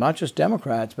general, not just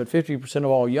Democrats, but 50% of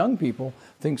all young people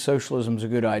think socialism is a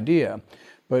good idea.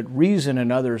 But Reason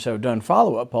and others have done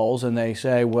follow-up polls, and they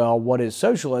say, well, what is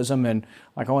socialism? And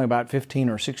like only about 15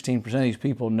 or 16% of these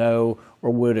people know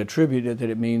or would attribute it that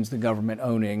it means the government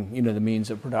owning, the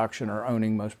means of production or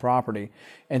owning most property.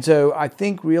 And so I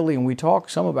think really, and we talk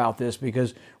some about this,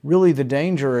 because really the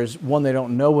danger is, one, they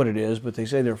don't know what it is, but they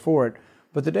say they're for it.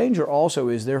 But the danger also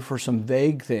is there for some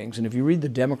vague things. And if you read the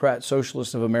Democrat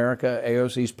Socialists of America,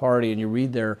 AOC's party, and you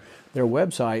read their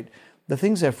website, the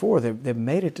things they're for, they've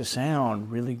made it to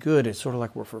sound really good. It's sort of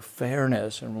like we're for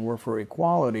fairness and we're for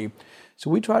equality. So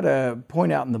we try to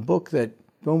point out in the book that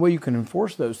the only way you can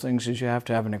enforce those things is you have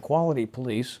to have an equality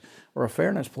police or a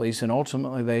fairness police, and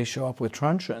ultimately they show up with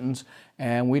truncheons.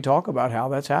 And we talk about how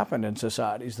that's happened in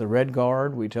societies. The Red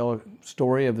Guard, we tell a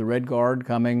story of the Red Guard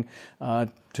coming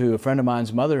to a friend of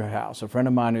mine's mother's house, a friend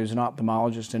of mine who's an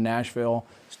ophthalmologist in Nashville.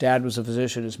 His dad was a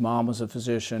physician, his mom was a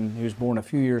physician. He was born a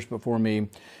few years before me,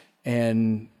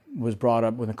 and was brought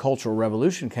up when the Cultural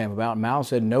Revolution came about. Mao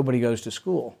said nobody goes to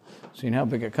school. So you know how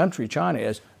big a country China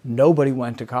is. Nobody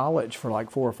went to college for like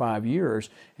 4 or 5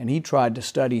 years, and he tried to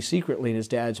study secretly in his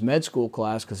dad's med school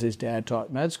class because his dad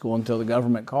taught med school, until the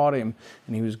government caught him,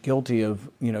 and he was guilty of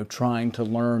trying to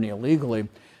learn illegally.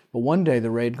 But one day the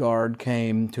Red Guard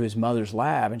came to his mother's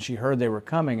lab, and she heard they were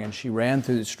coming, and she ran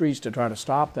through the streets to try to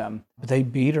stop them. But they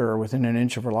beat her within an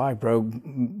inch of her life, broke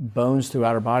bones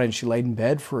throughout her body, and she laid in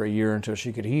bed for a year until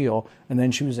she could heal, and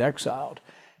then she was exiled.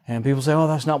 And people say,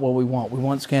 that's not what we want. We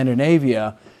want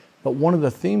Scandinavia. But one of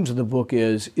the themes of the book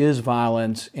is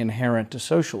violence inherent to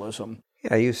socialism?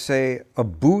 Yeah, you say a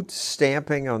boot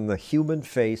stamping on the human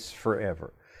face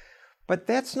forever. But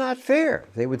that's not fair.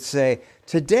 They would say,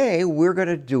 today we're going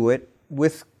to do it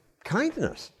with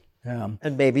kindness. Yeah.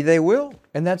 And maybe they will.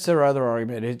 And that's their other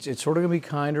argument. It's sort of going to be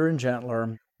kinder and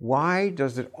gentler. Why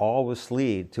does it always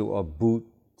lead to a boot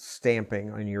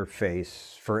stamping on your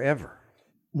face forever?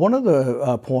 One of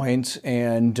the points,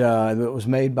 and that was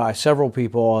made by several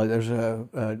people, there's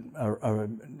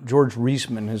George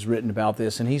Reisman has written about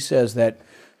this, and he says that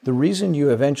the reason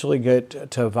you eventually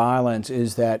get to violence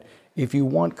is that if you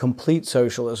want complete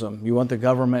socialism, you want the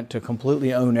government to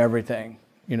completely own everything,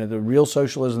 the real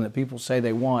socialism that people say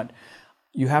they want,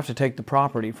 you have to take the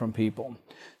property from people.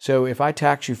 So if I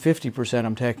tax you 50%,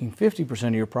 I'm taking 50%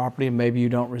 of your property, and maybe you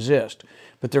don't resist.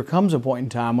 But there comes a point in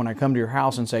time when I come to your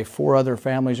house and say 4 other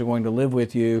families are going to live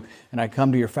with you, and I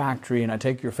come to your factory and I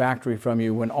take your factory from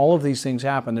you. When all of these things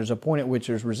happen, there's a point at which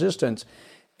there's resistance.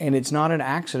 And it's not an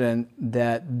accident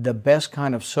that the best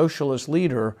kind of socialist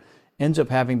leader ends up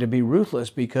having to be ruthless,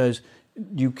 because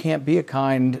you can't be a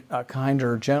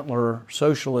kinder, gentler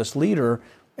socialist leader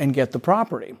and get the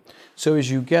property. So as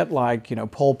you get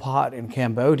Pol Pot in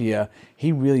Cambodia,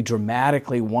 he really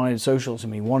dramatically wanted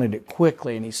socialism. He wanted it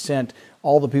quickly, and he sent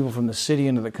all the people from the city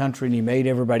into the country, and he made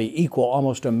everybody equal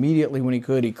almost immediately when he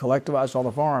could. He collectivized all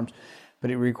the farms,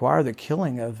 but it required the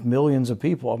killing of millions of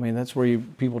people. I mean, that's where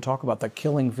people talk about the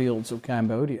killing fields of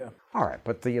Cambodia. All right,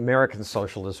 but the American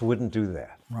socialists wouldn't do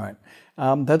that. Right.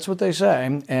 That's what they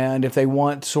say. And if they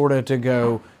want sort of to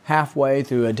go halfway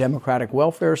through a democratic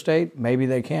welfare state, maybe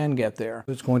they can get there.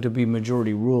 It's going to be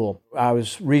majority rule. I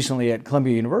was recently at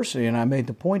Columbia University, and I made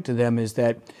the point to them is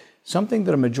that something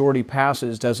that a majority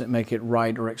passes doesn't make it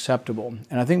right or acceptable.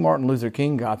 And I think Martin Luther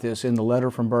King got this in the letter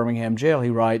from Birmingham jail. He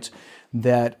writes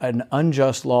that an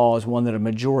unjust law is one that a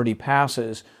majority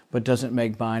passes but doesn't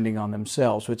make binding on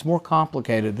themselves. So it's more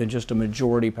complicated than just a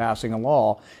majority passing a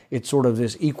law. It's sort of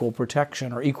this equal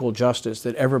protection or equal justice,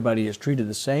 that everybody is treated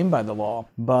the same by the law.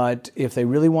 But if they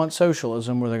really want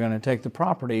socialism, where they're going to take the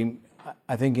property,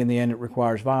 I think in the end it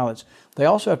requires violence. They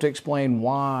also have to explain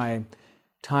why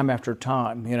time after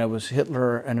time, was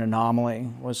Hitler an anomaly?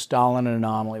 Was Stalin an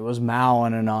anomaly? Was Mao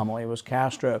an anomaly? Was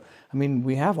Castro? I mean,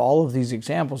 we have all of these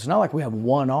examples. It's not like we have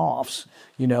one-offs,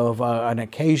 of an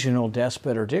occasional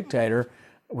despot or dictator.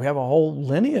 We have a whole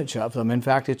lineage of them. In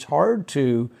fact, it's hard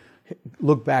to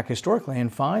look back historically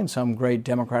and find some great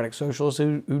democratic socialists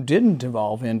who didn't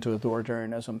evolve into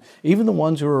authoritarianism, even the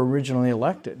ones who were originally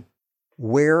elected.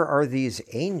 Where are these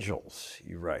angels,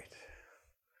 you write?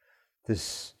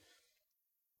 This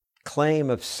claim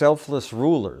of selfless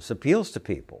rulers appeals to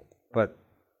people, but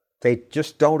they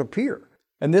just don't appear.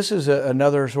 And this is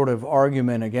another sort of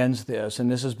argument against this, and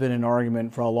this has been an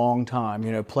argument for a long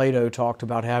time. Plato talked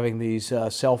about having these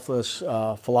selfless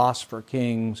philosopher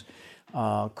kings.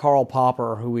 Karl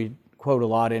Popper, who we quote a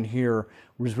lot in here,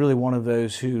 was really one of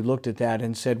those who looked at that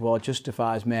and said, well, it just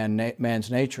defies man's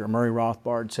nature. Murray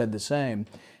Rothbard said the same.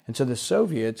 And so the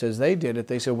Soviets, as they did it,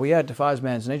 they said, well, yeah, it defies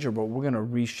man's nature, but we're going to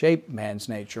reshape man's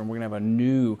nature, and we're going to have a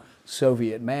new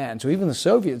Soviet man. So even the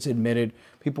Soviets admitted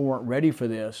people weren't ready for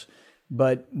this.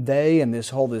 But they, and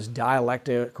this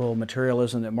dialectical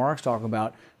materialism that Marx talked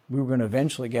about, we were going to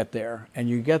eventually get there. And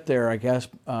you get there, I guess,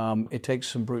 it takes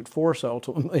some brute force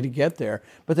ultimately to get there.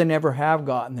 But they never have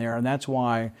gotten there. And that's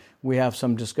why we have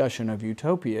some discussion of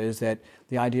utopia, is that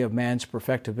the idea of man's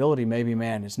perfectibility, maybe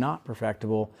man is not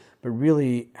perfectible, but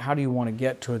really, how do you want to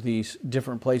get to these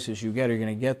different places you get? Are you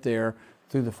going to get there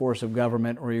through the force of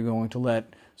government, or are you going to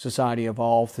let society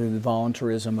evolve through the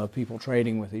voluntarism of people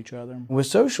trading with each other? With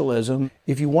socialism,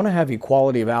 if you want to have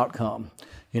equality of outcome,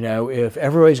 if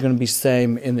everybody's going to be the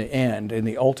same in the end, in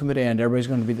the ultimate end, everybody's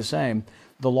going to be the same,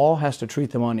 the law has to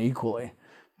treat them unequally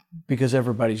because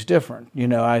everybody's different.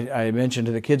 I mentioned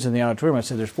to the kids in the auditorium, I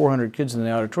said, there's 400 kids in the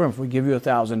auditorium. If we give you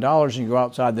 $1,000 and you go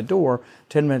outside the door,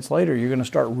 10 minutes later, you're going to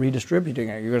start redistributing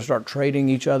it. You're going to start trading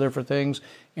each other for things.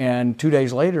 And 2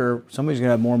 days later, somebody's going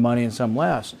to have more money and some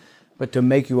less. But to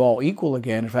make you all equal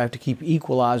again, if I have to keep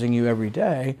equalizing you every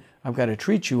day, I've got to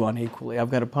treat you unequally.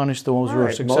 I've got to punish those who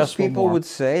are successful. Most people would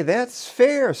say that's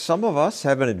fair. Some of us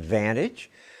have an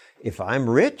advantage. If I'm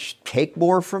rich, take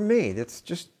more from me. That's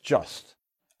just.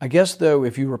 I guess, though,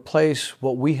 if you replace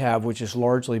what we have, which is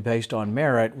largely based on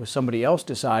merit, with somebody else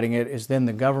deciding it, is then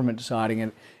the government deciding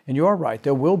it. And you are right.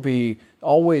 There will be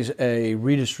always a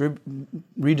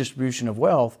redistribution of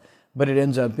wealth, but it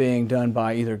ends up being done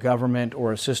by either government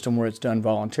or a system where it's done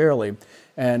voluntarily.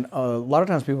 And a lot of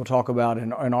times people talk about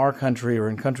in our country or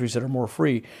in countries that are more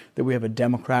free that we have a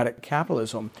democratic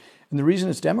capitalism. And the reason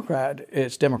it's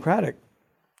democratic,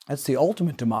 that's the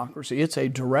ultimate democracy. It's a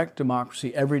direct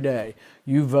democracy every day.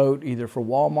 You vote either for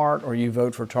Walmart or you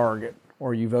vote for Target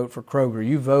or you vote for Kroger.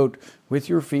 You vote with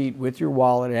your feet, with your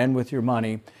wallet, and with your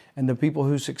money. And the people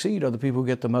who succeed are the people who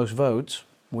get the most votes,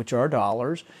 which are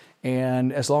dollars.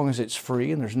 And as long as it's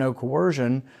free and there's no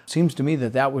coercion, it seems to me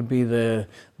that would be the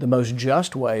most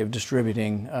just way of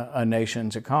distributing a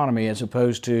nation's economy, as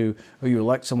opposed to you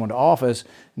elect someone to office,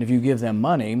 and if you give them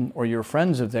money or you're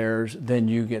friends of theirs, then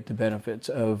you get the benefits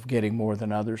of getting more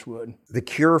than others would. The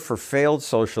cure for failed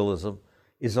socialism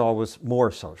is always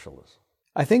more socialism.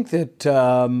 I think that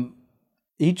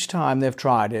each time they've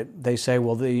tried it, they say,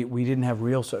 well, we didn't have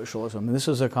real socialism. And this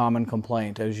is a common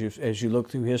complaint. As you look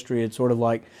through history, it's sort of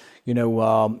like,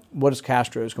 what is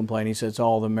Castro's complaint? He said it's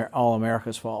all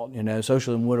America's fault.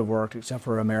 Socialism would have worked except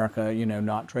for America,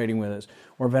 not trading with us.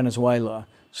 Or Venezuela.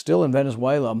 Still in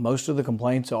Venezuela, most of the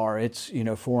complaints are it's,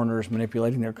 foreigners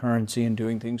manipulating their currency and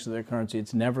doing things to their currency.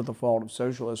 It's never the fault of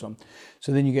socialism.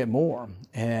 So then you get more,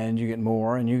 and you get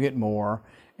more, and you get more.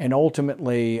 And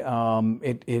ultimately,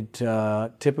 it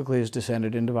typically has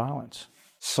descended into violence.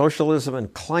 Socialism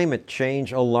and climate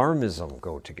change alarmism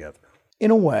go together.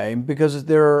 In a way, because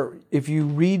if you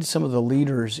read some of the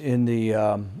leaders in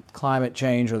the climate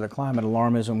change or the climate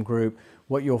alarmism group,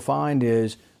 what you'll find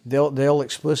is they'll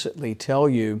explicitly tell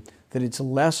you that it's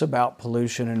less about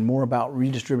pollution and more about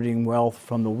redistributing wealth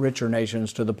from the richer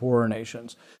nations to the poorer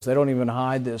nations. They don't even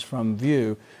hide this from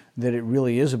view that it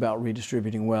really is about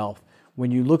redistributing wealth.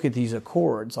 When you look at these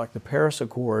accords, like the Paris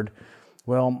Accord,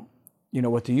 well,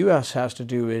 what the U.S. has to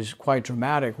do is quite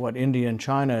dramatic. What India and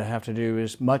China have to do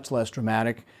is much less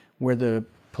dramatic, where the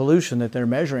pollution that they're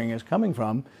measuring is coming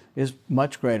from is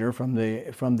much greater from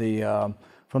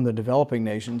the developing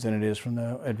nations than it is from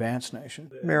the advanced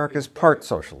nations. America's part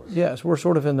socialist. Yes, we're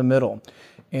sort of in the middle.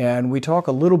 And we talk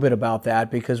a little bit about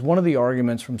that because one of the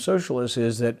arguments from socialists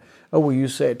is that, you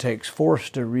say it takes force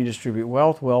to redistribute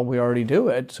wealth. Well, we already do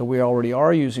it, so we already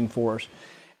are using force.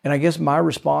 And I guess my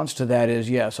response to that is,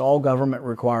 yes, all government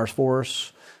requires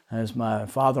force. As my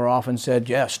father often said,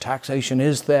 yes, taxation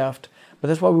is theft. But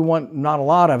that's why we want not a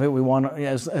lot of it. We want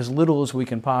as little as we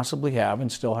can possibly have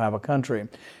and still have a country.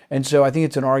 And so I think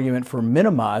it's an argument for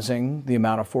minimizing the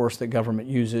amount of force that government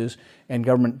uses. And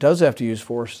government does have to use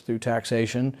force through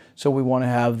taxation. So we want to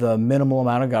have the minimal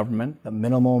amount of government, the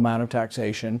minimal amount of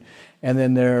taxation. And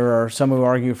then there are some who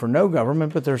argue for no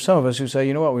government, but there are some of us who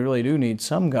say, we really do need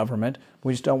some government.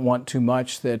 We just don't want too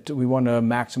much, that we want to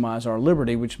maximize our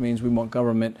liberty, which means we want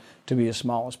government to be as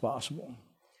small as possible.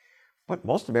 But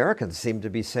most Americans seem to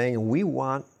be saying we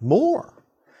want more.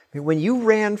 I mean, when you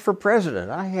ran for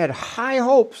president, I had high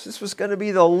hopes. This was going to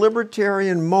be the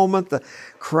libertarian moment. The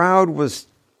crowd was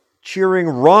cheering,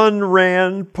 "Run,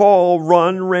 Rand Paul,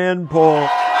 run, Rand Paul."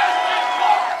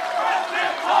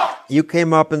 You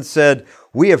came up and said,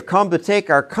 "We have come to take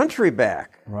our country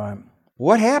back." Right.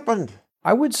 What happened?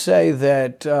 I would say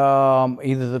that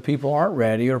either the people aren't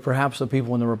ready or perhaps the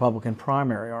people in the Republican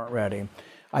primary aren't ready.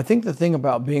 I think the thing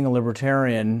about being a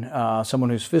libertarian, someone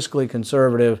who's fiscally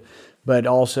conservative, but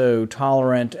also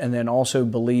tolerant, and then also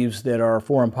believes that our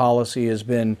foreign policy has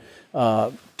been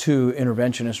too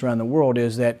interventionist around the world,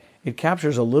 is that it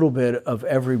captures a little bit of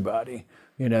everybody.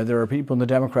 There are people in the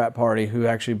Democrat Party who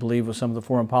actually believe with some of the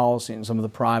foreign policy and some of the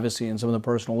privacy and some of the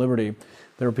personal liberty.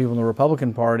 There are people in the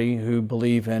Republican Party who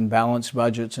believe in balanced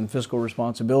budgets and fiscal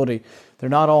responsibility. They're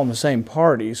not all in the same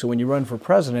party, so when you run for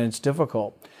president, it's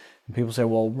difficult. And people say,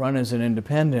 well, run as an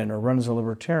independent or run as a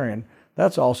libertarian.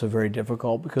 That's also very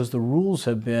difficult because the rules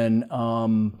have been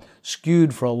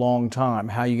skewed for a long time,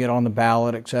 how you get on the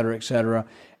ballot, et cetera,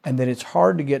 and that it's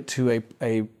hard to get to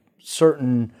a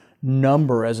certain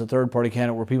number as a third-party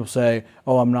candidate where people say,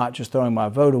 I'm not just throwing my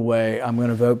vote away, I'm going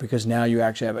to vote because now you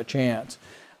actually have a chance.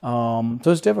 So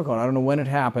it's difficult. I don't know when it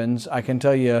happens. I can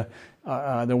tell you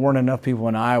there weren't enough people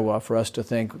in Iowa for us to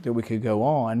think that we could go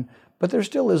on. But there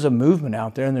still is a movement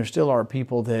out there, and there still are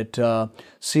people that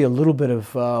see a little bit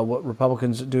of what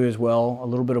Republicans do as well, a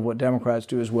little bit of what Democrats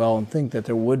do as well, and think that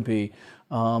there would be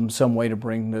some way to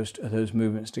bring those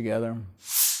movements together.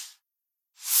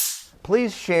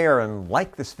 Please share and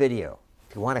like this video.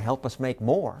 If you want to help us make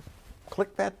more,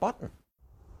 click that button.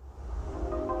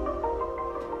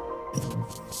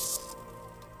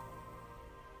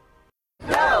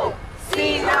 No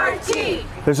CRT!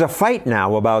 There's a fight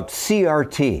now about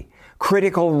CRT,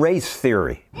 critical race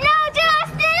theory. No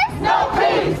justice! No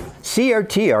peace!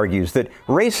 CRT argues that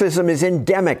racism is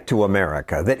endemic to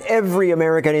America, that every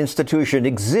American institution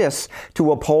exists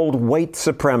to uphold white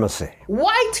supremacy.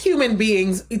 White human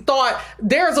beings thought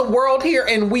there's a world here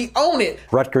and we own it.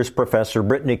 Rutgers professor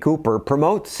Brittany Cooper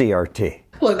promotes CRT.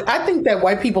 Look, I think that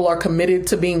white people are committed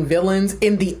to being villains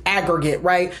in the aggregate,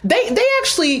 right? They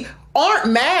actually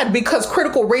aren't mad because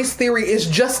critical race theory is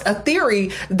just a theory.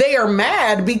 They are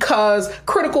mad because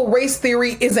critical race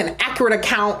theory is an accurate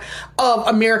account of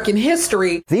American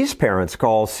history. These parents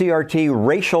call CRT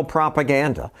racial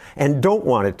propaganda and don't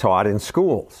want it taught in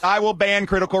schools. I will ban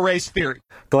critical race theory.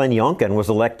 Glenn Youngkin was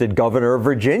elected governor of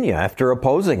Virginia after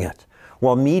opposing it,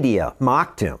 while media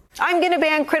mocked him. I'm going to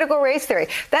ban critical race theory.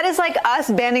 That is like us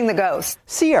banning the ghost.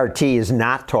 CRT is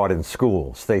not taught in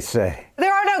schools, they say.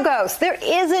 There are no no ghosts. There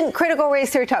isn't critical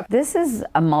race theory talk. This is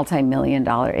a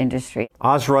multi-million-dollar industry.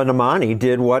 Asra Nomani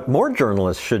did what more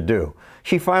journalists should do.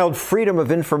 She filed Freedom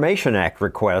of Information Act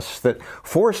requests that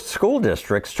forced school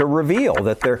districts to reveal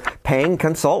that they're paying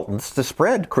consultants to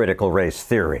spread critical race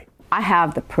theory. I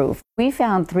have the proof. We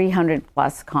found 300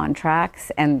 plus contracts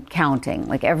and counting.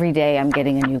 Like every day I'm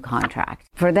getting a new contract.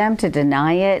 For them to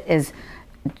deny it is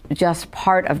just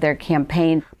part of their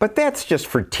campaign. But that's just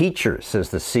for teachers,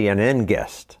 says the CNN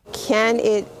guest. Can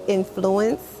it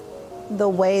influence the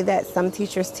way that some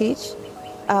teachers teach?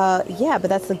 Yeah, but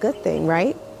that's a good thing,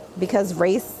 right? Because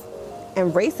race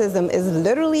and racism is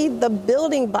literally the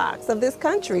building blocks of this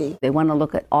country. They want to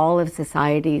look at all of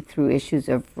society through issues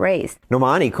of race.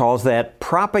 Nomani calls that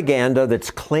propaganda that's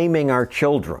claiming our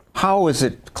children. How is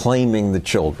it claiming the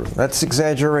children? That's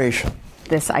exaggeration.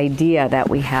 This idea that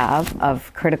we have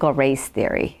of critical race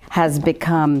theory has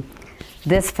become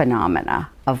this phenomena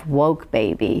of woke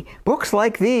baby. Books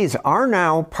like these are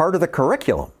now part of the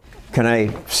curriculum. Can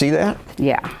I see that?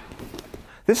 Yeah.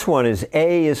 This one is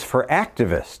A is for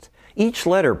activist. Each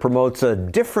letter promotes a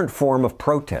different form of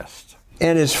protest.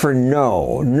 N is for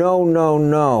no, no, no,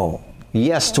 no.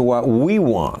 Yes to what we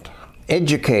want.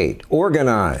 Educate,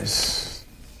 organize.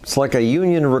 It's like a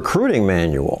union recruiting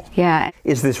manual. Yeah.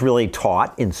 Is this really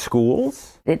taught in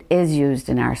schools? It is used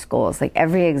in our schools. Like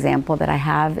every example that I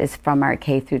have is from our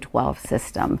K through 12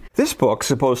 system. This book's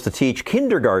supposed to teach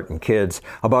kindergarten kids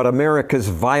about America's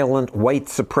violent white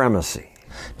supremacy.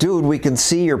 Dude, we can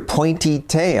see your pointy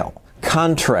tail.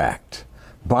 Contract.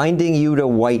 Binding you to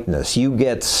whiteness. You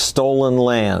get stolen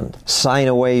land. Sign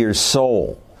away your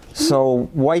soul. So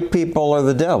white people are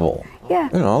the devil. Yeah.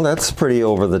 You know, that's pretty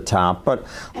over the top. But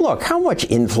look, how much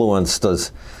influence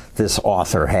does this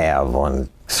author have on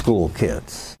school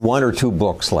kids? One or two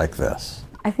books like this.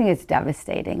 I think it's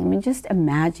devastating. I mean, just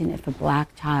imagine if a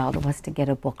black child was to get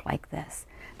a book like this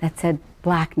that said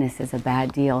blackness is a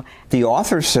bad deal. The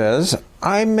author says,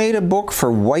 I made a book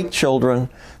for white children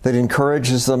that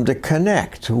encourages them to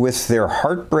connect with their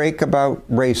heartbreak about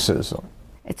racism.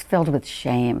 It's filled with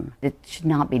shame. It should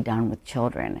not be done with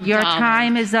children. Your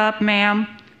time is up, ma'am.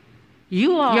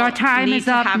 Your time is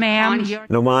up, ma'am.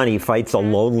 Nomani fights a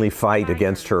lonely fight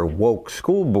against her woke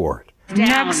school board.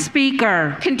 Next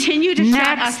speaker. Continue to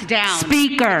shut us down.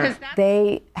 Speaker.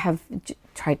 They have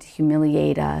tried to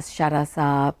humiliate us, shut us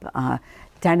up,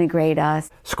 denigrate us.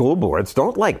 School boards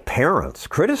don't like parents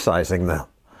criticizing them,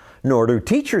 nor do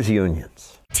teachers'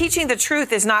 unions. Teaching the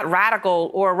truth is not radical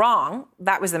or wrong.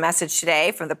 That was the message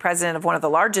today from the president of one of the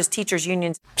largest teachers'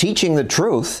 unions. Teaching the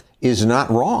truth is not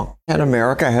wrong. And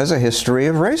America has a history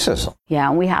of racism. Yeah,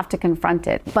 and we have to confront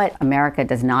it. But America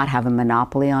does not have a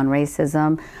monopoly on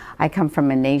racism. I come from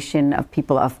a nation of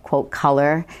people of, quote,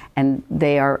 color, and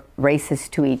they are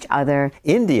racist to each other.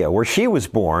 India, where she was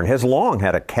born, has long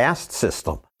had a caste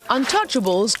system.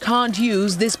 Untouchables can't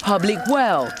use this public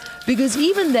well because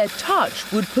even their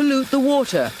touch would pollute the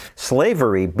water.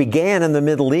 Slavery began in the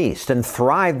Middle East and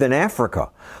thrived in Africa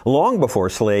long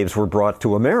before slaves were brought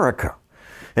to America.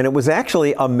 And it was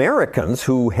actually Americans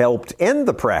who helped end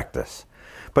the practice.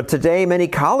 But today, many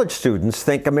college students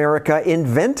think America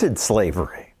invented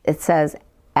slavery. It says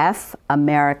F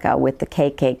America with the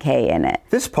KKK in it.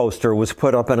 This poster was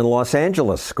put up in a Los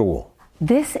Angeles school.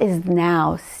 This is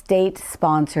now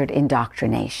state-sponsored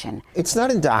indoctrination. It's not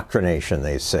indoctrination,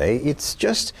 they say. It's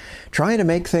just trying to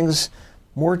make things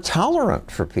more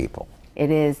tolerant for people. It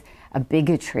is a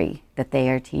bigotry that they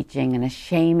are teaching and a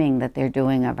shaming that they're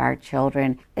doing of our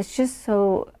children. It's just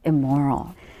so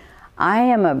immoral. I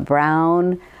am a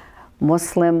brown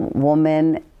Muslim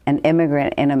woman, an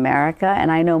immigrant in America,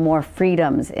 and I know more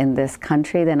freedoms in this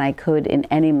country than I could in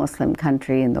any Muslim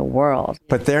country in the world.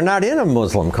 But they're not in a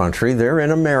Muslim country, they're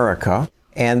in America,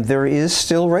 and there is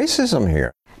still racism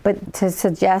here. But to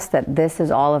suggest that this is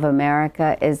all of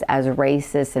America is as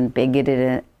racist and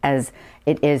bigoted as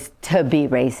it is to be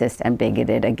racist and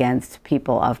bigoted against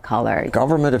people of color.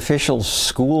 Government officials,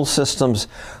 school systems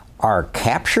are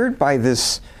captured by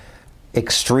this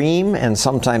extreme and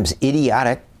sometimes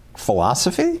idiotic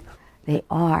philosophy? They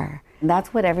are. And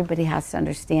that's what everybody has to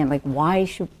understand. Like, why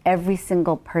should every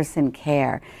single person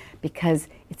care? Because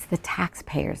it's the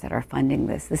taxpayers that are funding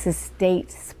this. This is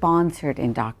state-sponsored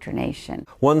indoctrination.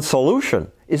 One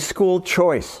solution is school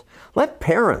choice. Let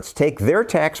parents take their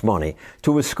tax money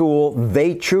to a school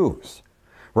they choose.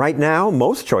 Right now,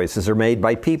 most choices are made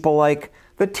by people like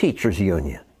the teachers'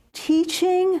 union.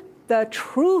 Teaching the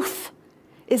truth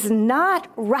is not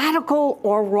radical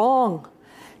or wrong.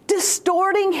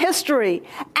 Distorting history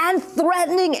and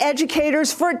threatening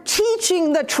educators for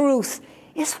teaching the truth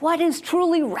is what is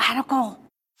truly radical.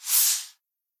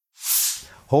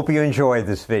 Hope you enjoyed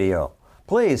this video.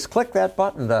 Please click that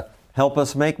button to help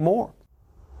us make more.